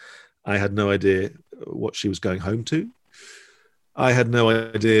woman. I had no idea what she was going home to. I had no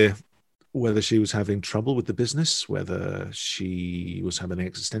idea whether she was having trouble with the business, whether she was having an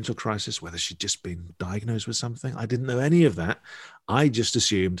existential crisis, whether she'd just been diagnosed with something. I didn't know any of that. I just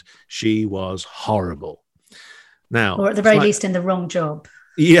assumed she was horrible. Now, or at the very least in the wrong job.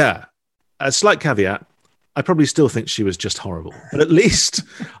 Yeah. A slight caveat, I probably still think she was just horrible, but at least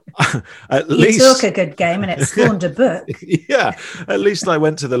you took a good game and it spawned a book. Yeah, at least I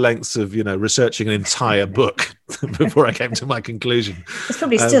went to the lengths of researching an entire book before I came to my conclusion. It's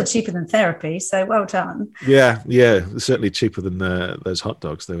probably still cheaper than therapy, so well done. Yeah, certainly cheaper than those hot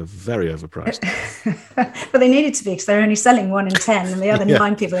dogs. They were very overpriced. But they needed to be, because they're only selling 1 in 10, and the other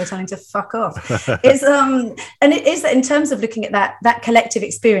 9 people are telling to fuck off. It's and it is that in terms of looking at that collective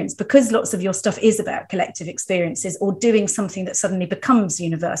experience, because lots of your stuff is about collective experiences or doing something that suddenly becomes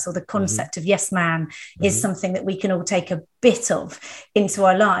universal. The concept of yes man is something that we can all take a bit of into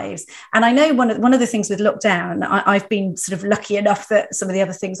our lives. And I know one of the things with lockdown, I've been sort of lucky enough that some of the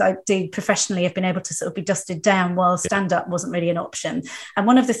other things I do professionally have been able to sort of be dusted down while stand-up wasn't really an option. And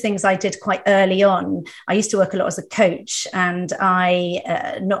one of the things I did quite early on, I used to work a lot as a coach, and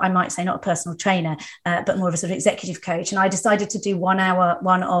I might say not a personal trainer, but more of a sort of executive coach. And I decided to do 1 hour,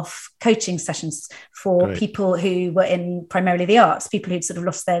 one-off coaching sessions for people who were in primarily the arts, people who'd sort of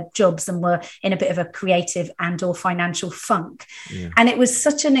lost their jobs and were in a bit of a creative and or financial funk. And it was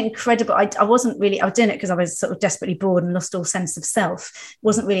such an incredible, I was doing it because I was sort of desperately bored and lost all sense of self. It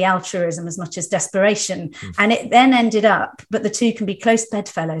wasn't really altruism as much as desperation. And it then ended up, but the two can be close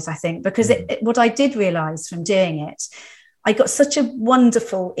bedfellows, I think, because what I did realize from doing it, I got such a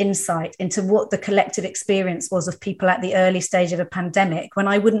wonderful insight into what the collective experience was of people at the early stage of a pandemic, when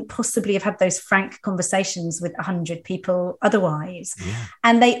I wouldn't possibly have had those frank conversations with 100 people otherwise.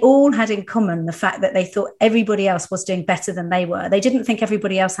 And they all had in common the fact that they thought everybody else was doing better than they were. They didn't think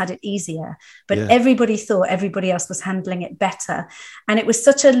everybody else had it easier, but everybody thought everybody else was handling it better. And it was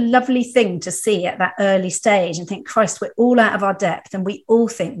such a lovely thing to see at that early stage and think, Christ, we're all out of our depth and we all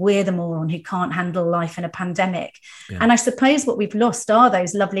think we're the moron who can't handle life in a pandemic. And I suppose what we've lost are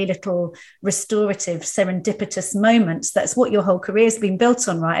those lovely little restorative, serendipitous moments. That's what your whole career has been built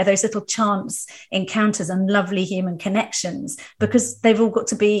on, right? Are those little chance encounters and lovely human connections, because they've all got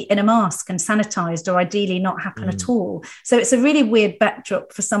to be in a mask and sanitized, or ideally not happen at all. So it's a really weird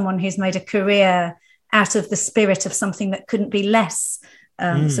backdrop for someone who's made a career out of the spirit of something that couldn't be less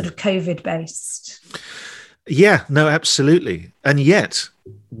sort of COVID based. Yeah, no, absolutely. And yet,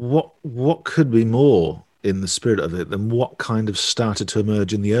 what could be more in the spirit of it than what kind of started to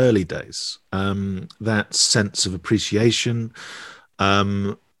emerge in the early days? That sense of appreciation,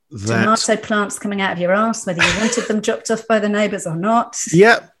 tomato plants coming out of your arse, whether you wanted them dropped off by the neighbours or not.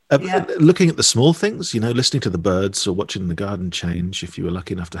 Looking at the small things, listening to the birds or watching the garden change, if you were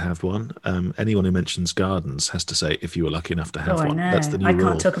lucky enough to have one. Anyone who mentions gardens has to say, if you were lucky enough to have one. That's the new rule. I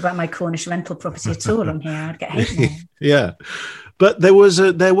can't talk about my Cornish rental property at all on here. I'd get hate mail. Yeah. But there was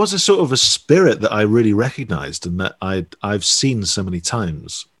a sort of a spirit that I really recognized and that I've seen so many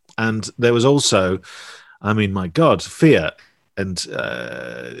times. And there was also, my God, fear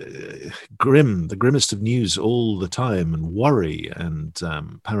grim, the grimmest of news all the time, and worry and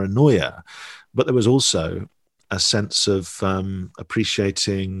paranoia. But there was also a sense of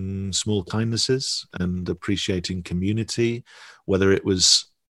appreciating small kindnesses and appreciating community, whether it was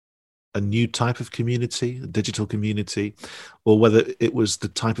a new type of community, a digital community, or whether it was the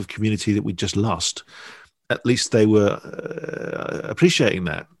type of community that we just lost. At least they were appreciating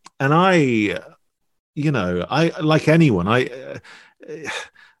that. And I like anyone, I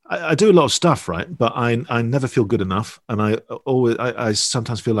do a lot of stuff, right? But I never feel good enough, and I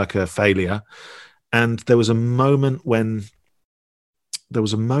sometimes feel like a failure. And there was a moment when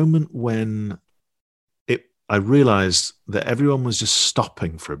I realized that everyone was just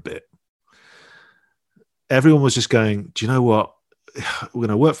stopping for a bit. Everyone was just going, do you know what? We're going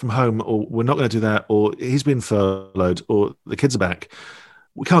to work from home, or we're not going to do that, or he's been furloughed, or the kids are back.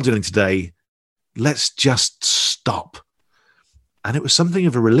 We can't do anything today. Let's just stop. And it was something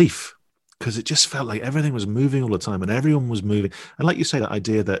of a relief, because it just felt like everything was moving all the time and everyone was moving. And like you say, that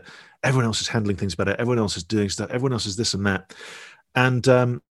idea that everyone else is handling things better, everyone else is doing stuff, everyone else is this and that.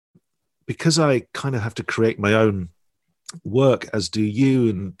 And because I kind of have to create my own work, as do you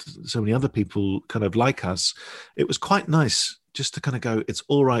and so many other people kind of like us, it was quite nice just to kind of go, it's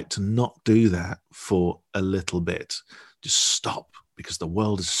all right to not do that for a little bit. Just stop, because the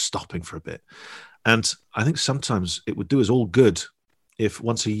world is stopping for a bit. And I think sometimes it would do us all good if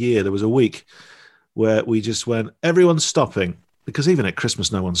once a year there was a week where we just went, everyone's stopping. Because even at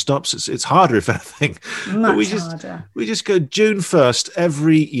Christmas, no one stops. It's harder, if anything. Much harder. We just go June 1st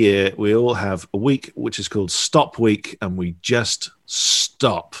every year. We all have a week which is called Stop Week, and we just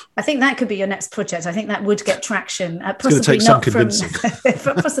stop. I think that could be your next project. I think that would get traction. It's going to take some convincing.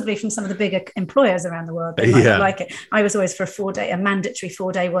 Possibly from some of the bigger employers around the world. They might not like it. I was always for a mandatory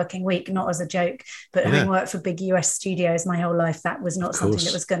 4-day working week, not as a joke, but having worked for big US studios my whole life, that was not something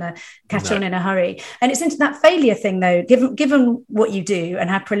that was going to catch on in a hurry. And it's into that failure thing, though, given what you do and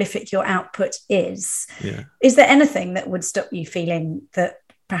how prolific your output is there anything that would stop you feeling that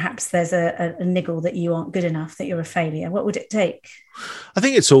perhaps there's a niggle that you aren't good enough, that you're a failure? What would it take? I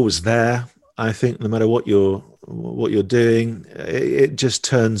think it's always there. I think no matter what you're doing, it just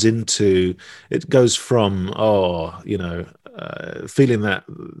turns into, it goes from, feeling that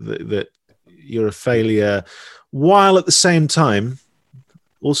you're a failure, while at the same time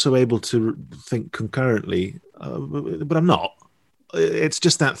also able to think concurrently, but I'm not. It's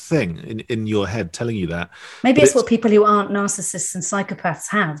just that thing in your head telling you that. Maybe it's what people who aren't narcissists and psychopaths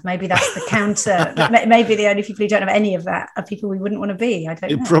have. Maybe that's the counter. Maybe the only people who don't have any of that are people we wouldn't want to be. I don't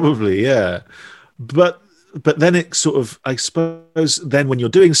know. Probably, yeah. But then it sort of, I suppose, then when you're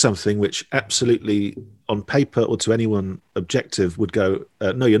doing something which absolutely on paper or to anyone objective would go,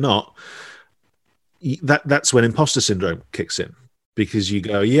 no, you're not, that's when imposter syndrome kicks in. Because you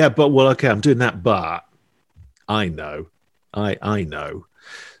go, okay, I'm doing that, but I know. I know.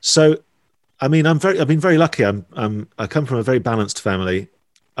 So, I mean, I've been very lucky. I come from a very balanced family.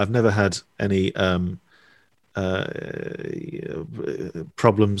 I've never had any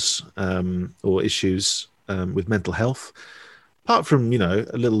problems or issues with mental health, apart from a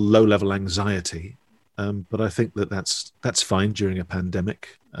little low-level anxiety. But I think that's fine during a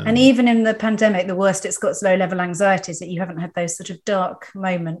pandemic. And even in the pandemic, the worst it's got is low-level anxiety, is that you haven't had those sort of dark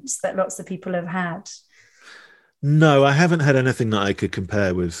moments that lots of people have had. No, I haven't had anything that I could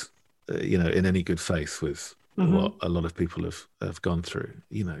compare with, in any good faith with what a lot of people have gone through.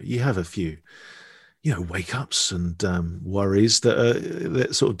 You have a few, wake ups and worries that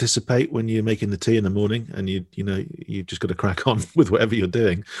sort of dissipate when you're making the tea in the morning, and you've just got to crack on with whatever you're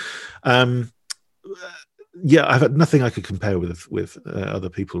doing. I've had nothing I could compare with other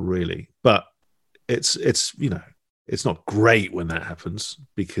people really, but it's not great when that happens,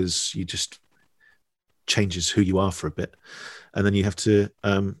 because you just changes who you are for a bit, and then you have to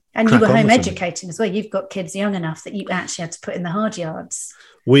and you were home educating as well. You've got kids young enough that you actually had to put in the hard yards.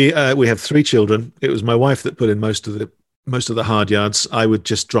 We have 3 children. It was my wife that put in most of the hard yards. I would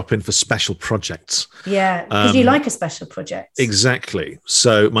just drop in for special projects. Yeah, because you like a special project. Exactly.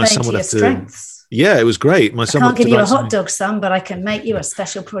 So my son would have to. Strengths. Yeah, it was great. My son I can't give you a hot dog, son, but I can make you a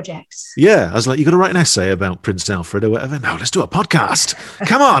special project. Yeah, I was like, you got to write an essay about Prince Alfred or whatever. No, let's do a podcast.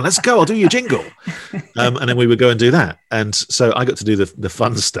 Come on, let's go. I'll do your jingle. And then we would go and do that. And so I got to do the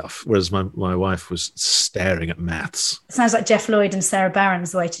fun stuff, whereas my wife was staring at maths. It sounds like Jeff Lloyd and Sarah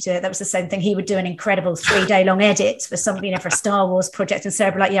Barron's the way to do it. That was the same thing. He would do an incredible 3-day long edit for something, for a Star Wars project, and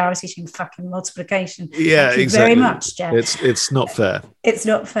Sarah would be like, "Yeah, I was teaching fucking multiplication." Yeah, Thank you exactly. very much, Jeff. It's not fair. It's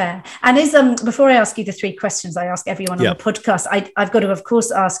not fair. And before I ask you the 3 questions I ask everyone on the podcast, I've got to, of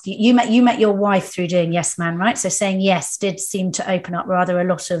course, ask you. You met your wife through doing Yes Man, right? So saying yes did seem to open up rather a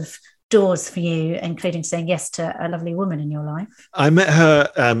lot of doors for you, including saying yes to a lovely woman in your life. I met her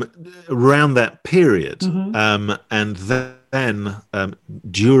around that period, Mm-hmm. and then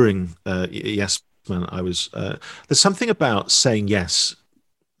during Yes Man, I was. There's something about saying yes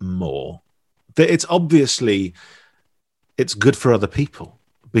more. It's obviously it's good for other people,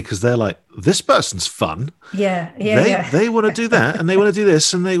 because they're like, this person's fun. They want to do that, and they want to do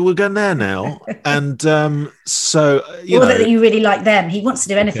this, and we're going there now. And so, that you really like them. He wants to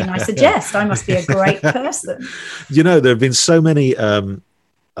do anything I suggest. I must be a great person. There have been so many.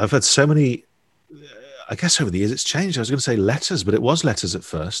 I've had so many. I guess over the years it's changed. I was going to say letters, but it was letters at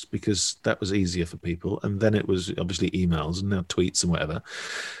first because that was easier for people, and then it was obviously emails and now tweets and whatever.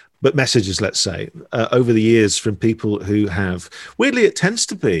 But messages, let's say, over the years from people who have, weirdly, it tends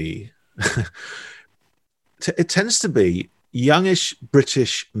to be youngish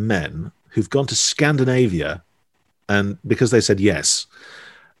British men who've gone to Scandinavia, and because they said yes,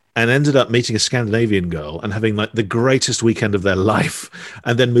 and ended up meeting a Scandinavian girl and having like the greatest weekend of their life,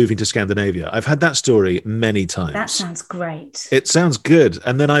 and then moving to Scandinavia. I've had that story many times. That sounds great. It sounds good.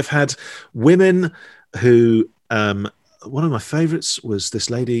 And then I've had women who, one of my favorites was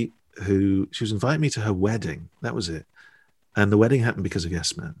this lady who, she was inviting me to her wedding. That was it. And the wedding happened because of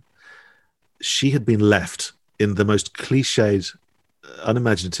Yes Man. She had been left in the most cliched,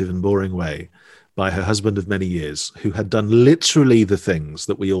 unimaginative and boring way by her husband of many years, who had done literally the things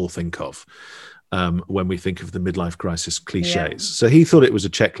that we all think of when we think of the midlife crisis cliches. Yeah. So he thought it was a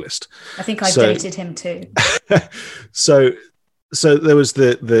checklist. I think I dated him too. So there was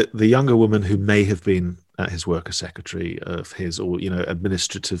the younger woman who may have been at his work a secretary of his, or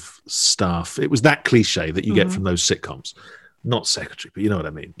administrative staff. It was that cliche that you get from those sitcoms. Not secretary, but you know what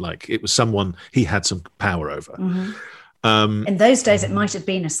I mean. Like, it was someone he had some power over. In those days, it might have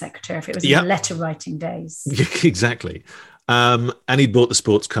been a secretary if it was in the letter writing days. Exactly. And he'd bought the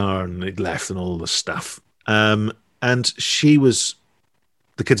sports car and he'd left and all the stuff. And she was,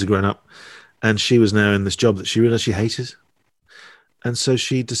 the kids had grown up, and she was now in this job that she realized she hated. And so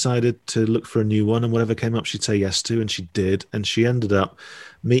she decided to look for a new one, and whatever came up, she'd say yes to, and she did. And she ended up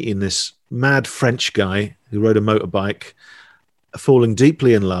meeting this mad French guy who rode a motorbike, falling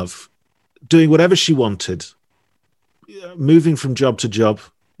deeply in love, doing whatever she wanted, moving from job to job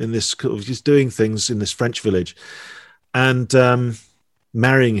in this, just doing things in this French village, and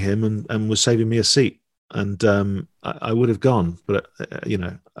marrying him, and was saving me a seat. And I would have gone, but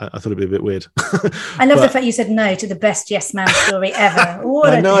I thought it'd be a bit weird. I love the fact you said no to the best Yes Man story ever.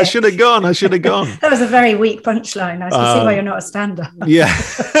 I know, I should have gone. That was a very weak punchline. I can see why you're not a stand-up.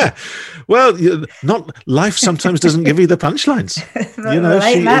 Yeah. Well, not life sometimes doesn't give you the punchlines.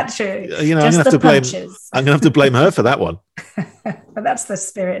 Ain't that true? I'm going to have to blame her for that one. But that's the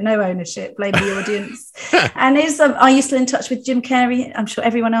spirit. No ownership. Blame the audience. And are you still in touch with Jim Carrey? I'm sure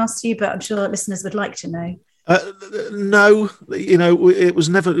everyone asks you, but I'm sure listeners would like to know. No, it was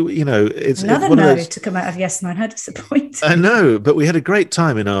never, it's another no to come out of Yes Man. How disappointing. I know, but we had a great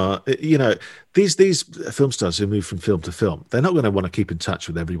time in our, these film stars who move from film to film, they're not going to want to keep in touch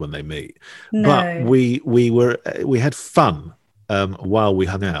with everyone they meet. No. But we had fun while we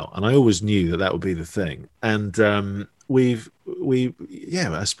hung out, and I always knew that would be the thing. And I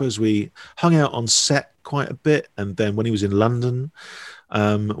suppose we hung out on set quite a bit, and then when he was in London,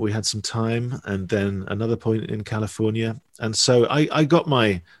 we had some time, and then another point in California, and so I got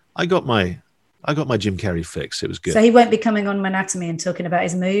my Jim Carrey fix. It was good. So he won't be coming on Anatomy and talking about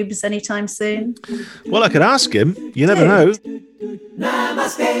his moobs anytime soon? Well, I could ask him. You never know.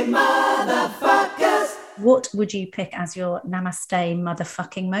 Namaste, motherfuckers. What would you pick as your namaste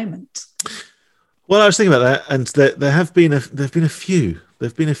motherfucking moment? Well, I was thinking about that, and there have been a few.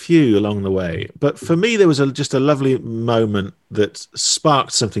 There've been a few along the way, but for me, there was just a lovely moment that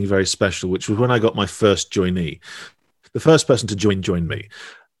sparked something very special, which was when I got my first joinee, the first person to join me,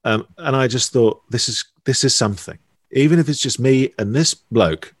 and I just thought, this is something. Even if it's just me and this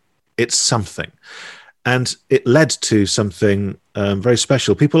bloke, it's something, and it led to something very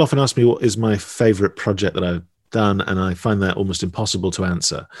special. People often ask me what is my favorite project that I've done, and I find that almost impossible to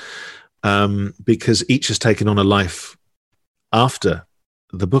answer. Because each has taken on a life after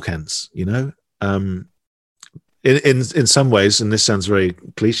the book ends, in some ways, and this sounds very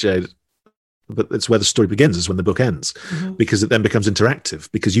cliched, but it's where the story begins, is when the book ends, because it then becomes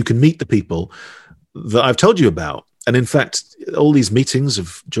interactive, because you can meet the people that I've told you about. And in fact, all these meetings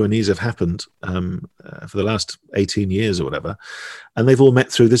of joinees have happened for the last 18 years or whatever, and they've all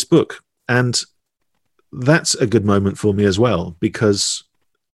met through this book. And that's a good moment for me as well, because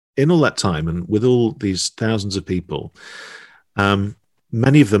in all that time, and with all these thousands of people,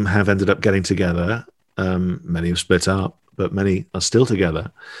 many of them have ended up getting together. Many have split up, but many are still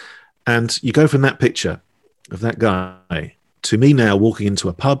together. And you go from that picture of that guy to me now walking into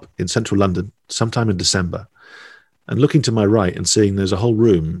a pub in central London sometime in December, and looking to my right and seeing there's a whole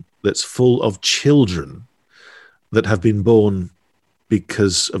room that's full of children that have been born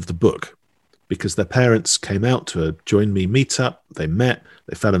because of the book, because their parents came out to a Join Me meetup, they met,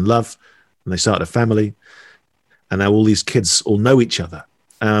 they fell in love, and they started a family. And now all these kids all know each other.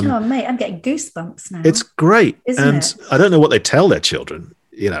 Oh, mate, I'm getting goosebumps now. It's great. Isn't it? I don't know what they tell their children,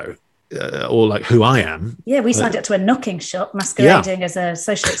 or like who I am. Yeah, we signed up to a knocking shop masquerading as a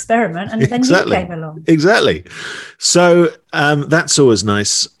social experiment, and then you came along. Exactly. So that's always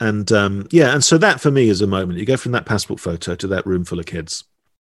nice. And and so that for me is a moment. You go from that passport photo to that room full of kids.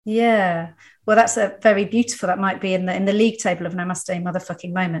 Yeah. Well, that's a very beautiful. That might be in the league table of Namaste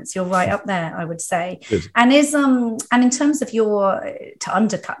motherfucking moments. You're right up there, I would say. Good. And and in terms of to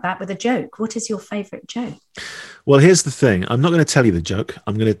undercut that with a joke, what is your favourite joke? Well, here's the thing. I'm not going to tell you the joke.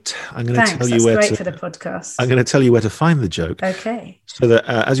 I'm going to tell you where That's great for the podcast. I'm going to tell you where to find the joke. Okay. So that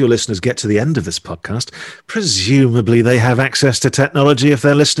as your listeners get to the end of this podcast, presumably they have access to technology if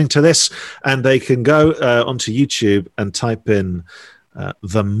they're listening to this, and they can go onto YouTube and type in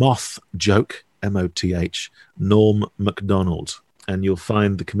The Moth Joke, M-O-T-H, Norm Macdonald, and you'll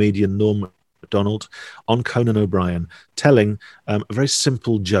find the comedian Norm Macdonald on Conan O'Brien telling a very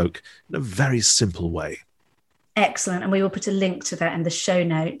simple joke in a very simple way. Excellent. And we will put a link to that in the show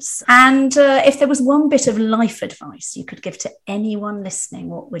notes. And if there was one bit of life advice you could give to anyone listening,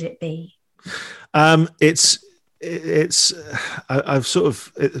 what would it be? It's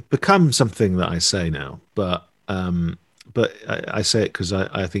become something that I say now, but I say it because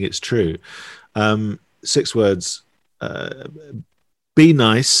I think it's true. 6 words: be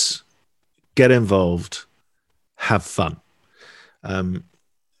nice, get involved, have fun.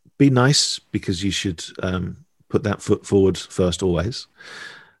 Be nice, because you should put that foot forward first always.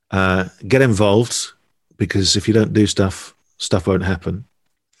 Get involved, because if you don't do stuff won't happen.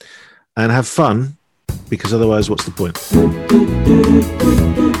 And have fun, because otherwise what's the point?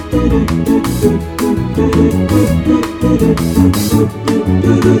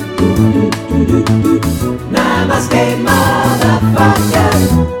 Namaste, motherfucker.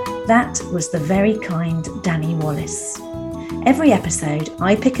 That was the very kind Danny Wallace. Every episode,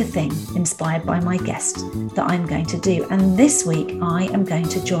 I pick a thing inspired by my guest that I'm going to do. And this week, I am going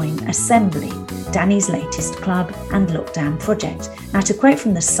to join Assembly, Danny's latest club and lockdown project. Now, to quote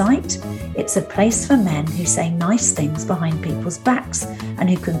from the site, it's a place for men who say nice things behind people's backs and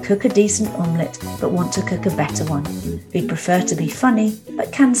who can cook a decent omelette but want to cook a better one, who prefer to be funny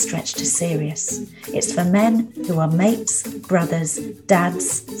but can stretch to serious. It's for men who are mates, brothers,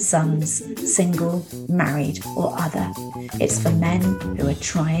 dads, sons, single, married or other. It's for men who are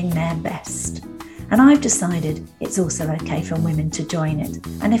trying their best. And I've decided it's also okay for women to join it.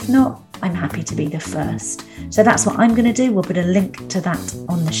 And if not, I'm happy to be the first. So that's what I'm going to do. We'll put a link to that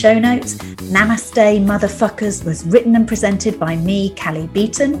on the show notes. Namaste Motherfuckers was written and presented by me, Callie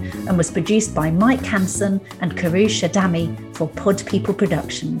Beaton, and was produced by Mike Hansen and Karu Shadami for Pod People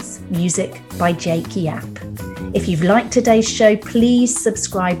Productions. Music by Jake Yap. If you've liked today's show, please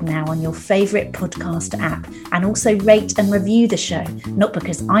subscribe now on your favourite podcast app and also rate and review the show, not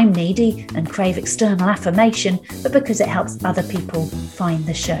because I'm needy and crave external affirmation, but because it helps other people find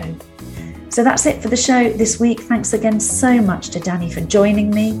the show. So that's it for the show this week. Thanks again so much to Danny for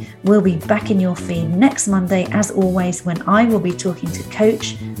joining me. We'll be back in your feed next Monday, as always, when I will be talking to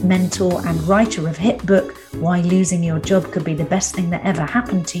coach, mentor and writer of hit book, Why Losing Your Job Could Be the Best Thing That Ever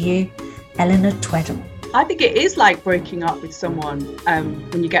Happened to You, Eleanor Tweddle. I think it is like breaking up with someone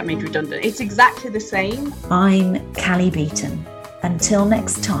when you get made redundant. It's exactly the same. I'm Callie Beaton. Until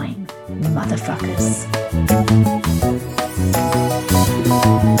next time, motherfuckers.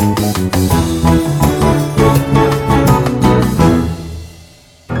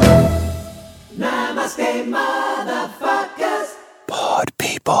 Namaste, motherfuckers. Pod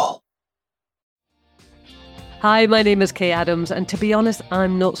people. Hi, my name is Kay Adams, and to be honest,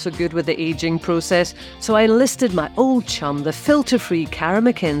 I'm not so good with the ageing process, so I enlisted my old chum, the filter-free Cara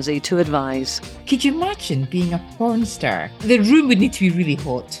McKenzie, to advise. Could you imagine being a porn star? The room would need to be really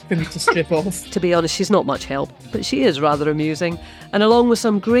hot for me to strip off. To be honest, she's not much help, but she is rather amusing. And along with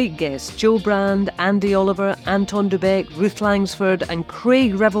some great guests, Joe Brand, Andy Oliver, Anton Dubeck, Ruth Langsford and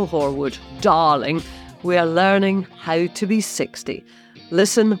Craig Revel-Horwood, darling, we are learning how to be 60.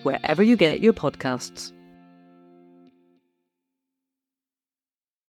 Listen wherever you get your podcasts.